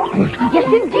beer! Chocolate! Yes,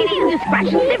 indeed, the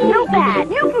scratch and sniff notepad.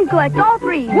 You can collect all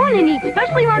 3. One in each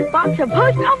specially marked box of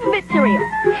post-alphabet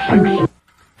cereal.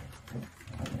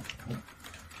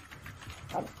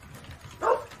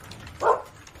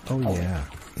 Oh yeah,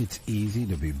 it's easy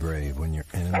to be brave when your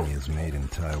enemy is made in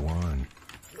Taiwan.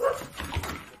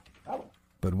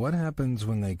 But what happens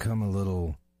when they come a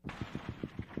little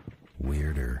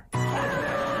weirder?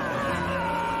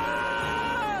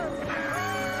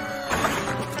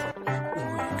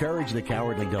 Courage the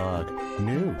Cowardly Dog.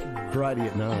 New. Friday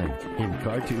at 9 in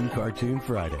Cartoon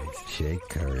Fridays. Shake,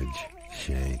 Courage.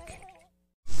 Shake.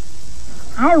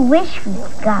 I wish we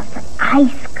got for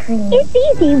ice cream. It's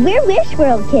easy. We're Wish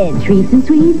World kids. Treats and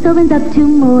sweets opens up to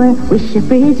more. Wish a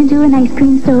fridge into an ice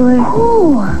cream store.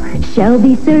 Ooh.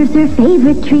 Shelby serves her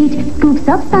favorite treat. Scoops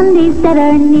up sundaes that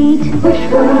are neat.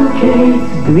 Wish World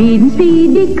kids. Read and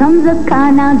speed becomes a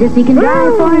car. Now Jessie can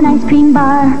drive for an ice cream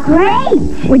bar.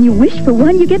 Great. When you wish for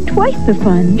one, you get twice the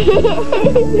fun.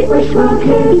 Wish World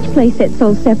kids. Each playset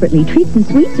sold separately. Treats and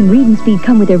sweets and Read and Speed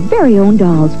come with their very own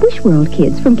dolls. Wish World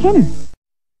kids from Kenner.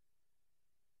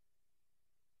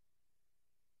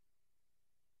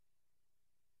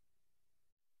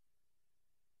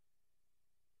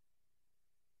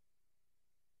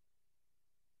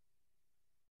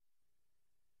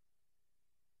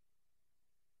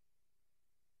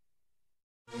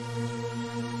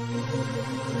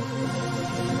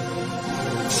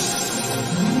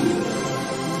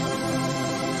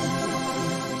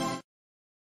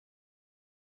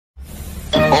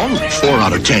 Only 4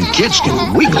 out of 10 kids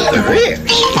can wiggle their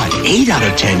ears. But 8 out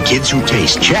of 10 kids who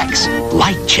taste Chex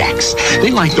like Chex.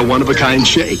 They like the one-of-a-kind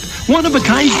shake,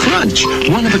 one-of-a-kind crunch,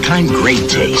 one-of-a-kind great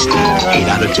taste. 8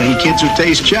 out of 10 kids who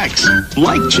taste Chex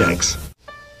like Chex.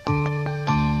 Bring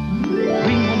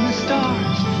home the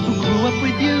stars who grew up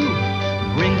with you.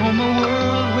 Bring home a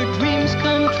world where dreams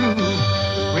come true.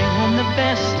 Bring home the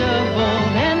best of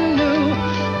old and new.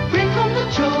 Bring home the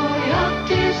joy of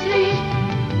Disney.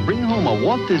 Bring home a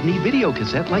Walt Disney video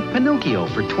cassette like Pinocchio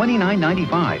for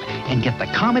 $29.95 and get the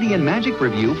Comedy and Magic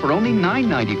review for only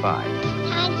 $9.95.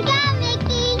 Time to go,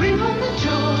 Mickey! Bring home the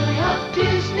joy of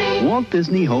Disney. Walt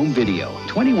Disney Home Video.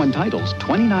 21 titles,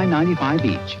 $29.95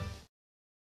 each.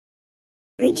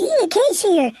 Regina Case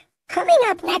here. Coming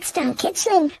up next on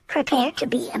Kidsling, prepare to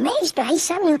be amazed by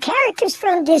some new characters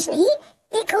from Disney,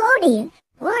 Nickelodeon,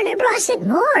 Warner Bros. And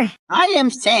more. I am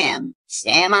Sam.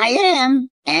 Sam I am.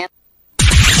 And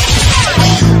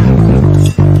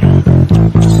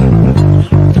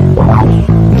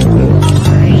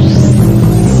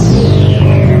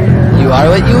you are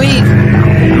what you eat.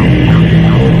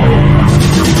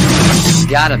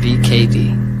 Gotta be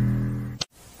KD.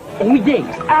 Only days,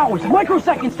 hours,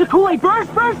 microseconds to Kool-Aid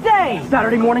Burst Birthday!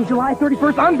 Saturday morning, July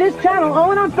 31st on this channel,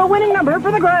 I'll announce the winning number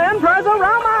for the Grand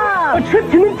Prize-O-Rama! A trip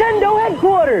to Nintendo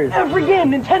headquarters! Every game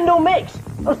Nintendo makes!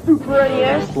 A Super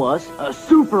NES plus a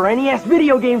Super NES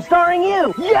video game starring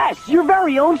you! Yes, your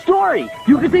very own story!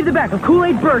 You can save the back of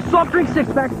Kool-Aid Burst soft drink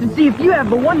 6-packs to see if you have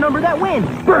the one number that wins!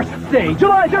 Birthday,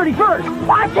 July 31st!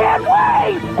 I can't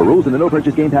wait! For rules in the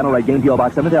no-purchase game panel, write Game PO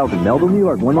Box 7000, Melville, New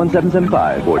York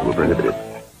 11775. Void were prohibited.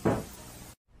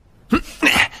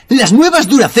 Las nuevas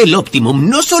Duracell Optimum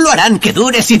no solo harán que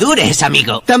dures y dures,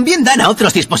 amigo. También dan a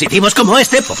otros dispositivos como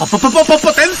este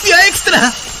potencia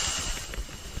extra.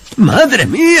 ¡Madre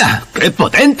mía! ¡Qué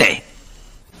potente!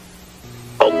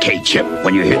 Okay, Chip,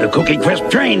 when you hear the Cookie Crisp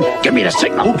train, give me the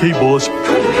signal. Okay, boss.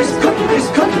 Cookie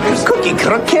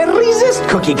Crisp can't resist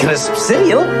Cookie Crisp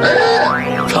cereal.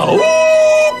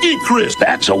 Cookie Crisp,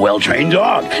 that's a well-trained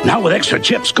dog. Now with extra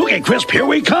chips, Cookie Crisp, here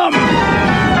we come.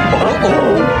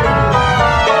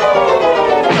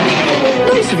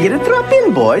 Nice of you to drop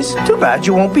in, boys. Too bad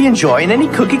you won't be enjoying any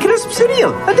Cookie Crisp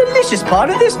cereal. A delicious part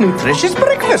of this nutritious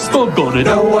breakfast. Oh, got it.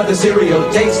 No other cereal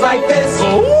tastes like this.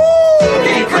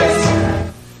 Cookie Crisp.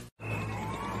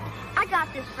 I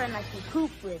got this friend I can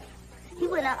poop with. He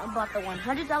went out and bought the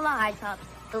 $100 high tops,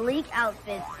 the league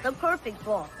outfit, the perfect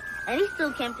ball. And he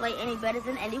still can't play any better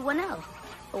than anyone else.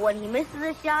 But when he misses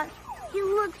a shot, he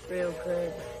looks real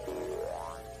good.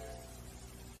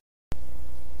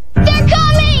 They're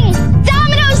coming!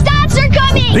 Domino's Dots are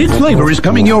coming! Big flavor is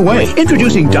coming your way.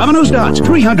 Introducing Domino's Dots.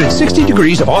 360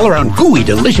 degrees of all-around gooey,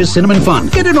 delicious cinnamon fun.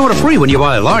 Get an order free when you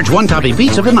buy a large one-topping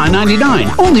pizza for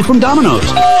 $9.99. Only from Domino's.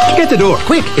 Get the door,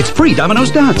 quick. It's free Domino's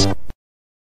Dots.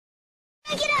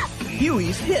 Pick it up!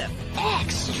 Huey's hip.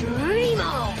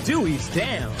 Extremo! Dewey's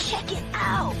down. Check it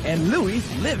out! And Louie's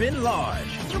living large.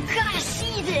 You gotta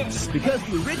see this! Because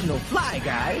the original Fly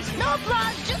Guys No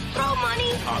bras, just throw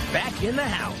money! are back in the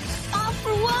house. All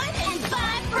for $1 and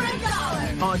 5 for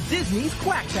 $1. On Disney's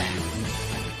Quack Pack.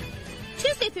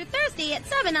 Tuesday through Thursday at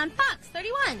 7 on Fox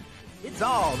 31. It's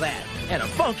all that and a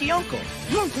funky uncle.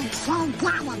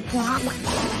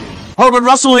 Herbert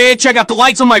Russell here. Check out the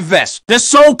lights on my vest. They're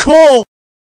so cool.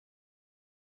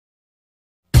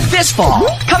 This fall,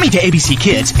 coming to ABC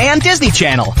Kids and Disney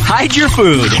Channel. Hide your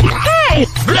food. Hey!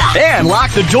 And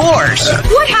lock the doors.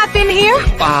 What happened here?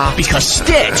 Because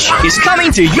Stitch is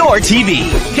coming to your TV.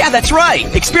 Yeah, that's right.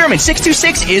 Experiment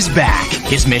 626 is back.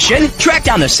 His mission? Track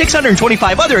down the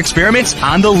 625 other experiments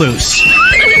on the loose.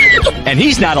 And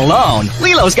he's not alone.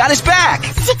 Lilo's got his back.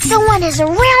 601 is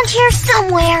around here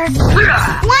somewhere.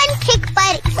 One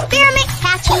kick-butt experiment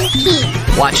catching key.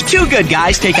 Watch two good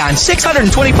guys take on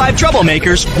 625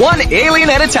 troublemakers, one alien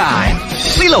at a time.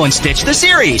 Lilo and Stitch the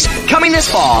series, coming this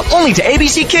fall, only to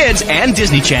ABC Kids and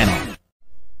Disney Channel.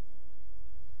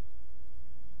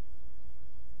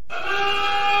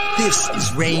 This is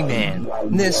Rayman.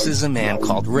 This is a man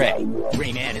called Ray.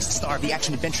 Rayman is the star of the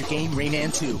action-adventure game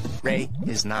Rayman 2. Ray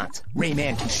is not.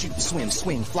 Rayman can shoot, swim,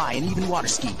 swing, fly, and even water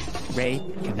ski. Ray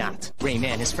cannot.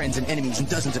 Rayman has friends and enemies in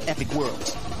dozens of epic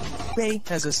worlds. Ray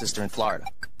has a sister in Florida.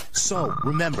 So,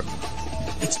 remember,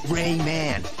 it's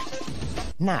Rayman,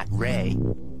 not Ray.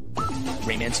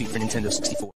 Rayman 2 for Nintendo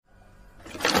 64.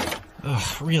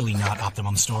 Ugh, really not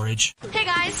optimum storage. Hey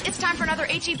guys, it's time for another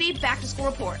HEB back-to-school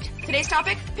report. Today's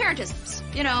topic, parentisms.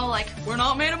 You know, like, we're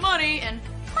not made of money, and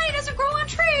money doesn't grow on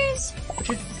trees. Which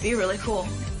would be really cool.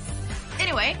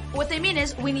 Anyway, what they mean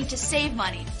is we need to save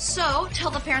money. So, tell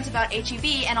the parents about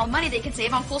HEB and all money they can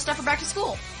save on cool stuff for back to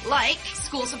school. Like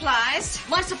school supplies,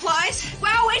 lunch supplies.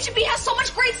 Wow, HEB has so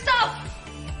much great stuff!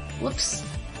 Whoops.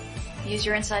 Use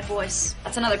your inside voice.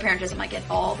 That's another parentism I get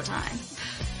all the time.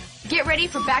 Get ready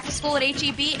for back to school at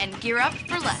HEB and gear up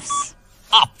for less.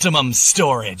 Optimum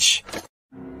storage.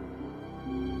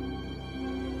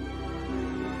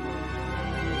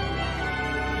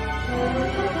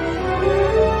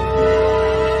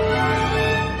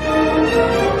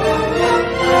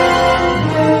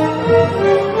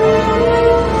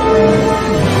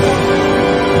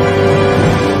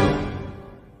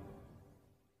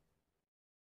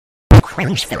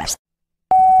 Cringe fillers.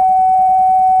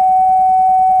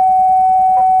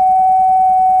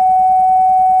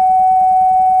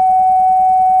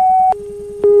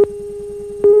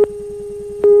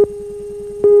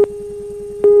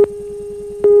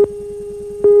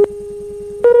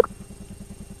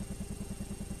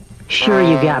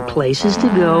 got places to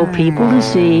go, people to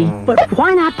see. But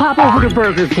why not pop over to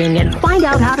Burger King and find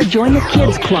out how to join the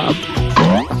Kids Club?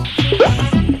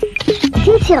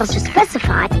 Details are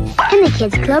specified in the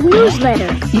Kids Club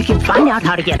newsletter. You can find out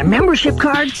how to get a membership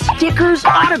card, stickers,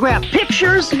 autographed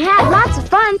pictures, and have lots of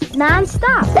fun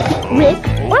non-stop, with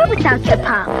or without your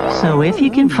pop. So if you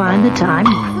can find the time,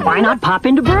 why not pop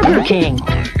into Burger King?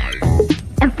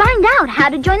 And find out how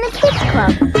to join the Kids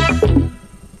Club.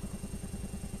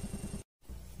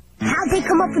 How'd they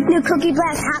come up with new Cookie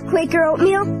Blast Hot Quaker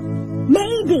Oatmeal?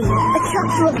 Maybe a truck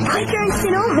full of Quaker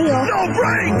Instant Oatmeal. No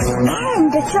brakes!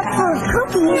 And a truck full of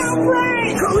cookies. No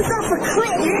brakes! Goes off a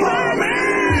cliff.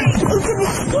 Into the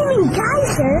steaming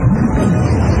geyser.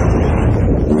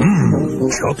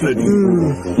 Chocolate.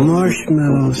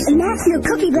 Marshmallows. And that's new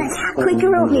Cookie Blast Hot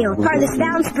Quaker Oatmeal, part of this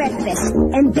balanced breakfast.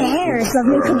 And bears love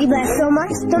new Cookie Blast so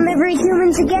much, they'll never eat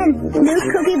humans again. New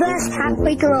Cookie Blast Hot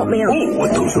Quaker Oatmeal. Oh,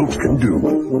 what those oats can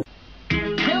do.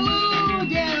 Hello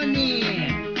down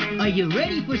there! Are you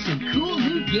ready for some cool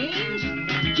new games?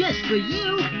 Just for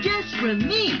you, just for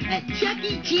me, at Chuck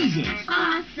E. Cheese's.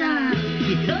 Awesome!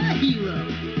 Guitar Hero,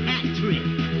 Hat Trick,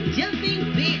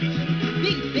 Jumping Fish,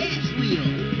 Big Bass Wheel,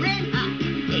 Red Hot,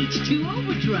 H2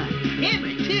 Overdrive,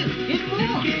 Hammer 2, and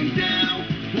more. Game down,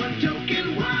 one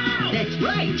token, wow! That's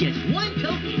right, just one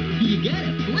token. You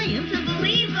gotta play them to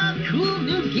believe of cool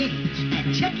new games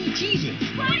at Chuck E.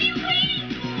 Cheese's. What are you waiting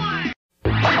for?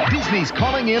 Disney's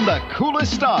calling in the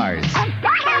coolest stars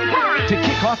to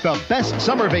kick off the best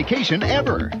summer vacation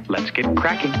ever. Let's get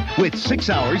cracking with 6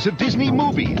 hours of Disney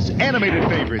movies, animated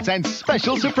favorites, and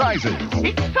special surprises.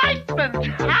 Excitement!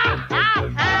 Ha ha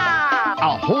ha!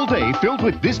 A whole day filled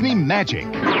with Disney magic,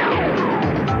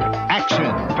 action,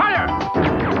 fire,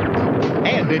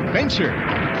 and adventure.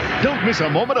 Don't miss a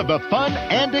moment of the fun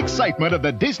and excitement of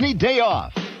the Disney Day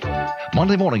Off.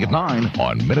 Monday morning at 9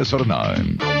 on Minnesota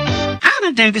 9.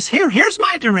 Hannah Davis here. Here's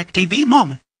my DirecTV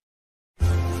moment.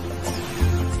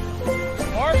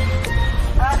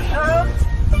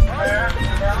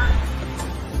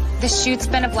 The shoot's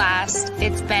been a blast.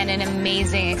 It's been an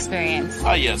amazing experience.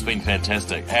 Oh yeah, it's been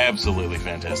fantastic. Absolutely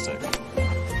fantastic.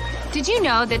 Did you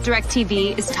know that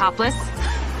DirecTV is topless?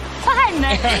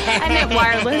 I meant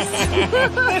wireless.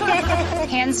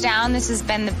 Hands down, this has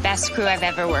been the best crew I've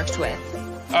ever worked with.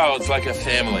 Oh, it's like a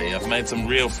family. I've made some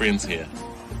real friends here.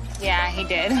 Yeah, he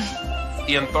did.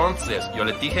 Y entonces, yo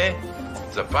le dije,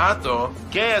 zapato,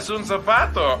 ¿qué es un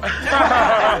zapato?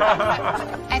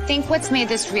 I think what's made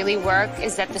this really work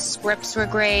is that the scripts were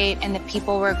great and the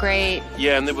people were great.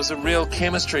 Yeah, and there was a real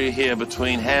chemistry here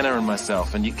between Hannah and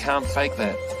myself, and you can't fake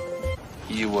that.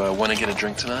 You want to get a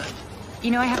drink tonight?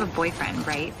 You know I have a boyfriend,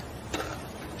 right?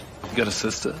 You got a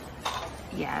sister?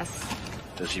 Yes.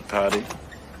 Does she party?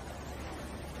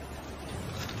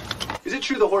 Is it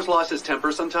true the horse lost his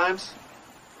temper sometimes?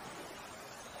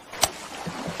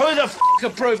 Who the f***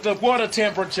 approved the water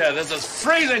temperature? This is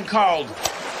freezing cold.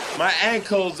 My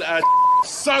ankles are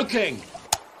soaking.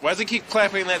 Why does he keep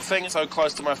clapping that thing so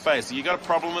close to my face? You got a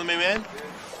problem with me, man?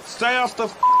 Stay off the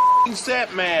f***ing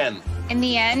set, man. In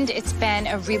the end, it's been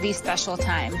a really special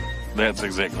time. That's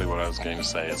exactly what I was going to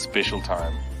say. A special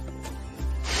time.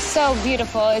 So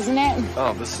beautiful, isn't it?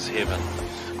 Oh, this is heaven.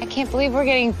 I can't believe we're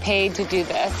getting paid to do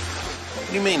this. What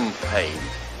do you mean, paid?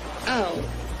 Oh,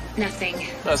 nothing.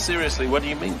 No, seriously, what do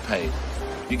you mean, paid?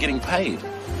 You're getting paid.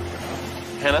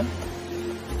 Hannah?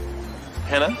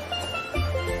 Hannah?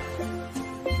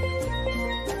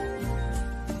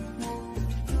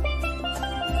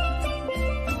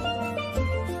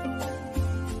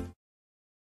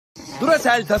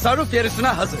 Duracell tasarruf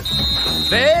yarışına hazır.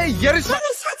 Ve yarış...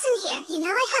 Miss Hudson here. You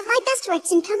know I have my best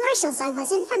works in commercials. I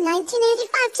was in from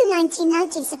 1985 to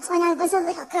 1996 when I was a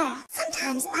little girl.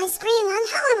 Sometimes I scream on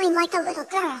Halloween like a little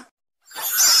girl.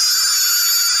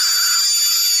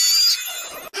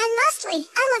 And mostly,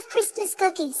 I love Christmas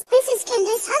cookies. This is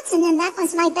Candace Hudson and that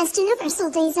was my best Universal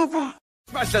days ever.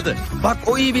 Başladı. Bak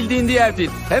o iyi bildiğin diğer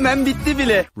film. Hemen bitti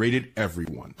bile. Rated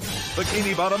everyone.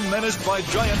 Bikini Bottom menaced by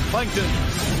giant plankton.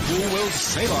 Who will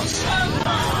save us?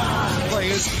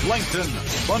 Play as Plankton,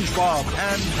 SpongeBob,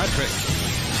 and Patrick.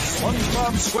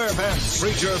 SpongeBob SquarePants,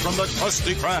 creature from the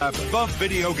Krusty Krab, the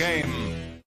video game.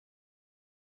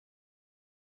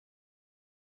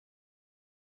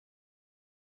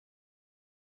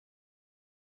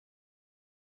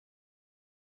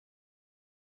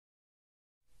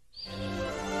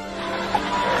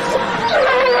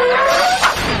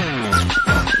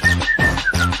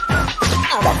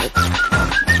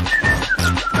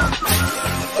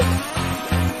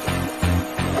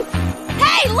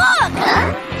 Hey, look!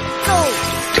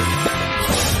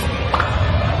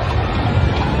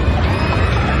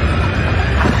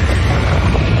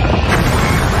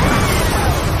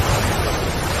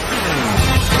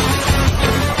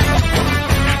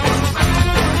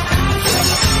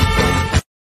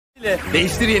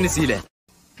 Değiştir yenisiyle.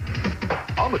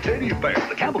 I'm a teddy bear.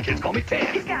 The Campbell kids call me Ted.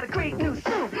 He's got a great new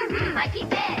suit. Like he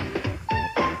said.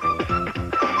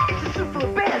 It's a suit full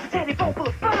of bears, a teddy bowl full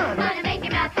of fun. Wanna make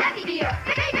your mouth happy, dear.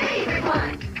 Favorite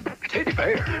one. Teddy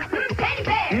bear. Teddy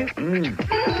bear.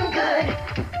 Good.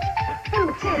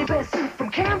 New teddy bear suit from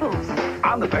Campbell's.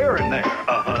 I'm the bear in there.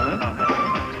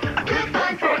 Good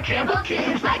fun for Campbell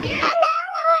kids like you.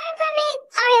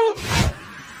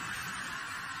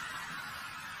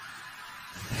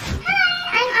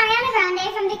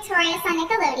 Victorious on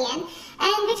Nickelodeon,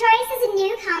 and Victorious is a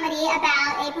new comedy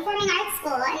about a performing arts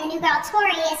school, and the new girl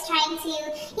Tori is trying to,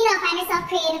 find herself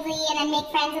creatively and then make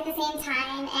friends at the same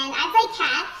time, and I play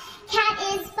Kat. Kat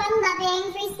is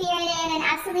fun-loving, free-spirited, and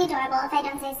absolutely adorable, if I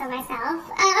don't say so myself.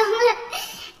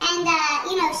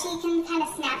 She can kind of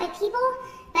snap at people,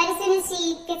 but as soon as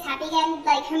she gets happy again,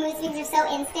 her mood swings are so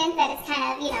instant that it's kind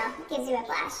of, gives you a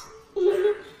flash.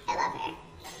 I love her.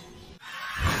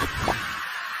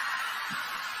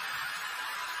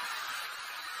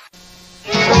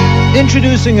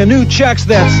 Introducing a new Chex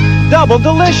that's double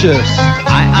delicious.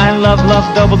 I love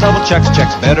double Chex.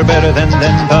 Chex better than the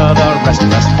rest.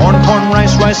 Corn,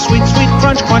 rice, sweet,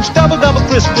 crunch, double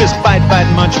crisp, bite,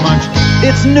 munch.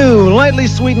 It's new, lightly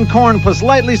sweetened corn plus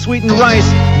lightly sweetened rice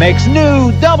makes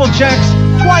new double Chex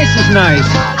twice as nice.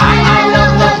 I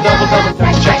love double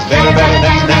Chex. Better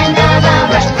than the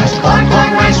rest. Corn,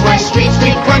 rice, sweet,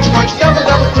 crunch, double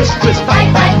crisp,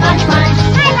 bite, munch.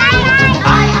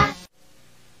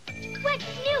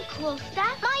 Cool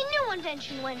stuff. My new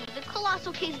invention, Wendy, the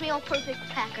Colossal Case Meal Perfect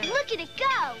Packer. Look at it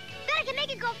go. Then I can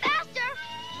make it go faster.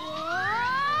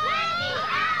 Wendy,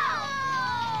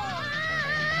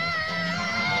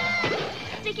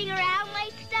 sticking around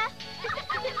like stuff.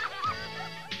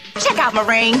 Check out my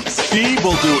ring. Steve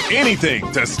will do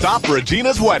anything to stop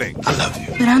Regina's wedding. I love you.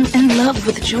 But I'm in love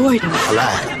with Jordan. I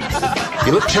lied.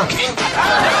 You look chunky.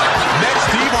 Next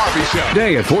Steve Harvey Show.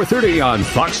 Today at 4:30 on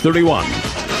Fox 31.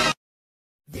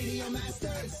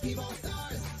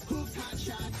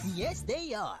 Yes,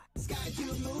 they are.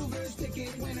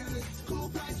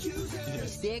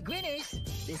 They're grinners.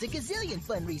 There's a gazillion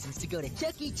fun reasons to go to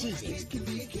Chuck E. Cheese's.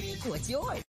 What's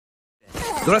yours?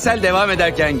 Duracell devam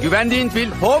ederken güvendiğin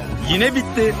pil hop yine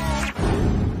bitti.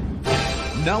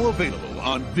 Now available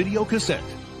on video cassette.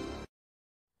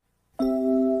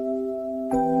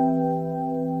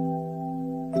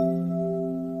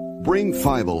 Bring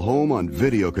Fievel home on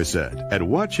video cassette and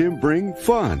watch him bring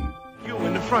fun. You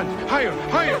in the front. Higher.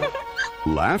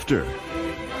 Laughter.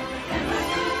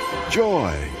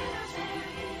 Joy.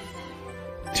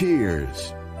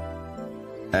 Tears.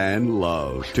 And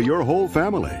love to your whole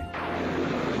family.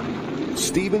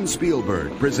 Steven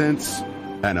Spielberg presents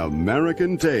An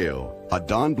American Tale, a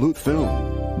Don Bluth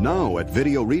film. Now at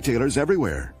video retailers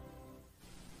everywhere.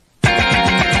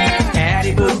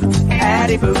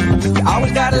 Addie boo, you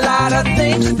always got a lot of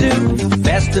things to do.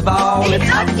 Best of all, it's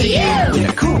up to you. With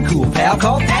a cool pal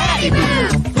called Addie Boo.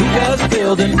 Who does the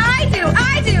building? I do.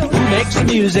 Who makes the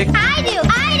music? I do.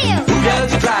 Who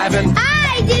does the driving?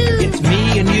 I do. It's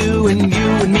me and you and you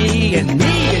and me and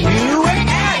me and you and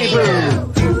Addie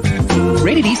Boo.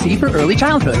 Rated EC for early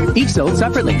childhood. Each sold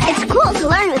separately. It's cool to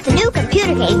learn with the new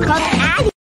computer game called Addie.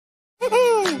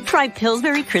 Try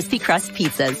Pillsbury Crispy Crust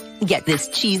pizzas. Get this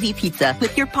cheesy pizza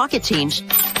with your pocket change.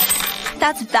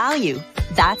 That's value.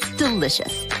 That's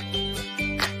delicious.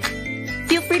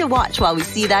 Feel free to watch while we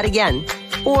see that again.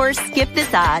 Or skip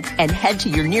this ad and head to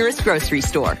your nearest grocery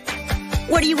store.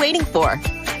 What are you waiting for?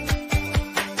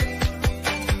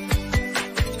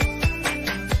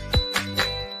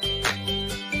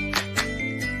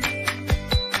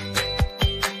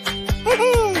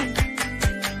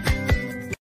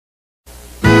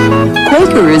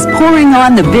 Quaker is pouring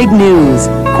on the big news.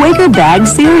 Quaker bagged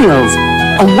cereals.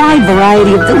 A wide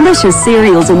variety of delicious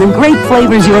cereals and the great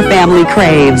flavors your family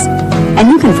craves. And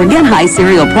you can forget high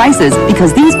cereal prices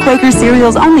because these Quaker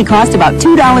cereals only cost about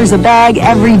 $2 a bag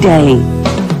every day.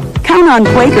 Count on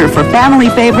Quaker for family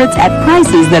favorites at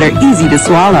prices that are easy to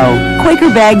swallow. Quaker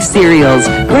bagged cereals.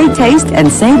 Great taste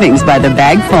and savings by the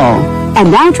bagful.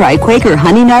 And now try Quaker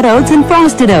Honey Nut Oats and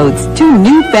Frosted Oats, 2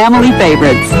 new family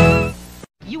favorites.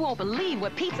 You won't believe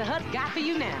what Pizza Hut's got for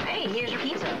you now. Hey, here's your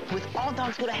pizza. With all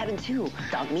dogs go to heaven too.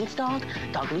 Dog meets dog,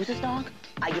 dog loses dog.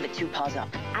 I give it 2 paws up.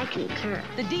 I concur.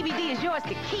 The DVD is yours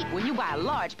to keep when you buy a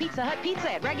large Pizza Hut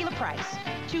pizza at regular price.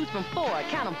 Choose from 4,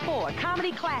 count them 4,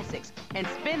 comedy classics, and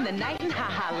spend the night in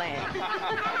Ha-Ha Land.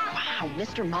 Wow,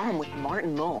 Mr. Mom with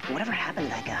Martin Mull. Whatever happened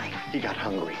to that guy? He got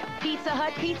hungry. Pizza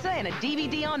Hut pizza and a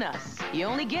DVD on us. You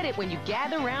only get it when you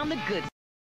gather around the goods.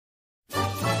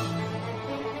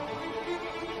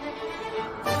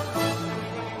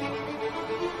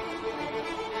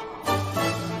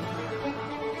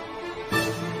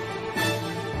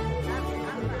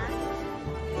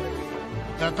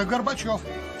 Это Горбачев.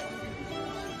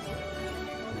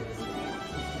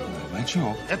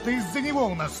 Горбачев? Это из-за него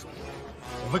у нас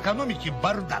в экономике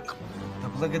бардак. Да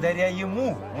благодаря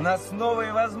ему у нас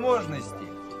новые возможности.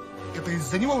 Это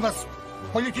из-за него у нас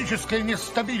политическая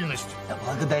нестабильность. Да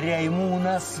благодаря ему у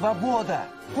нас свобода.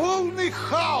 Полный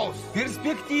хаос.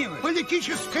 Перспективы.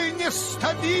 Политическая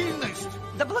нестабильность.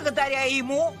 Да благодаря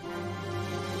ему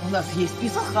у нас есть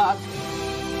Писахат.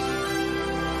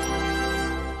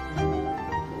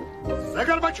 За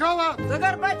Горбачева! За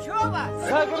Горбачева!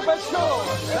 За Горбачева!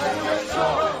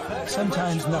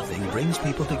 Sometimes nothing brings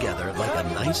people together like a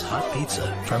nice hot pizza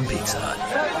from Pizza Hut.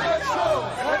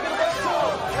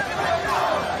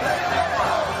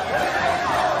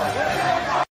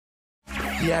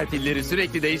 Diğer pilleri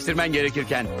sürekli değiştirmen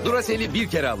gerekirken Duracell'i bir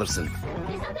kere alırsın.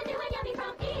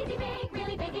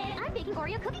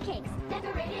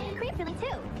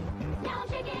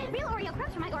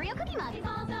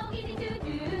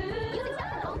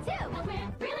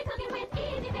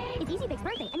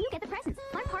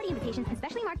 And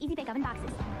specially marked Easy Bake Oven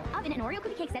boxes. Oven and Oreo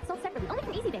cookie cake set sold separately, only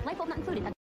from Easy Bake. Light bulb not included.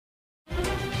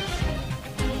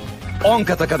 10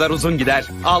 kata kadar uzun gider,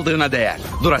 aldığına değer.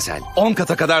 Duracell, 10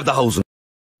 kata kadar daha uzun.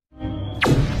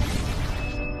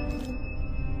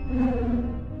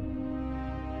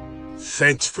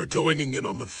 Thanks for joining in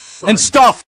on the fun. And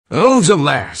stuff! Those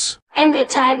alas. And good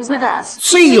times with us.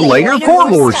 See you later for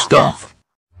more stuff.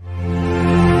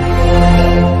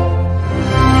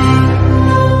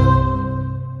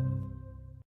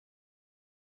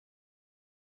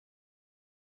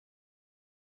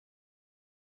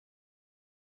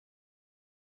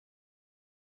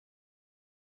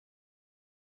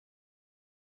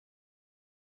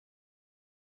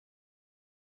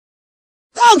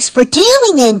 Thanks for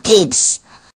tuning in, kids.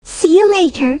 See you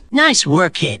later. Nice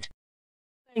work, kid.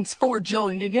 Thanks for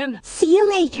joining again. See you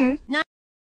later.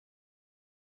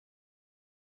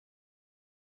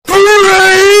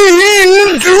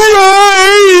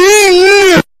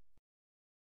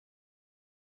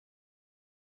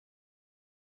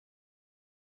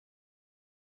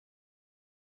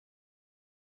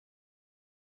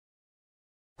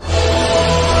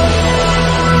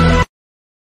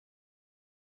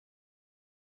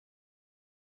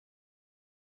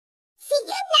 See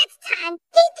you next time,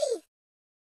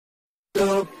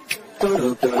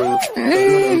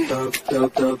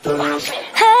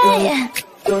 Hey!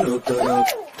 I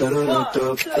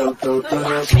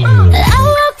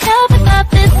woke up and got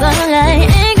this song. I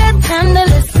ain't got time to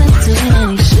listen to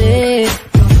any shit.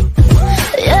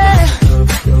 Yeah.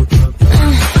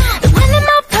 The wind in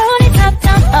my pony top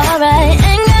down, alright.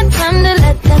 Ain't got time to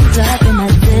let them talk in my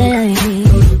day.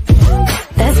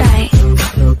 That's right.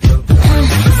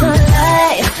 So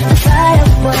light the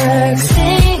fireworks,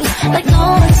 sing like no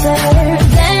one's heard.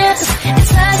 Dance,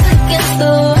 it's us against the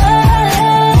walls.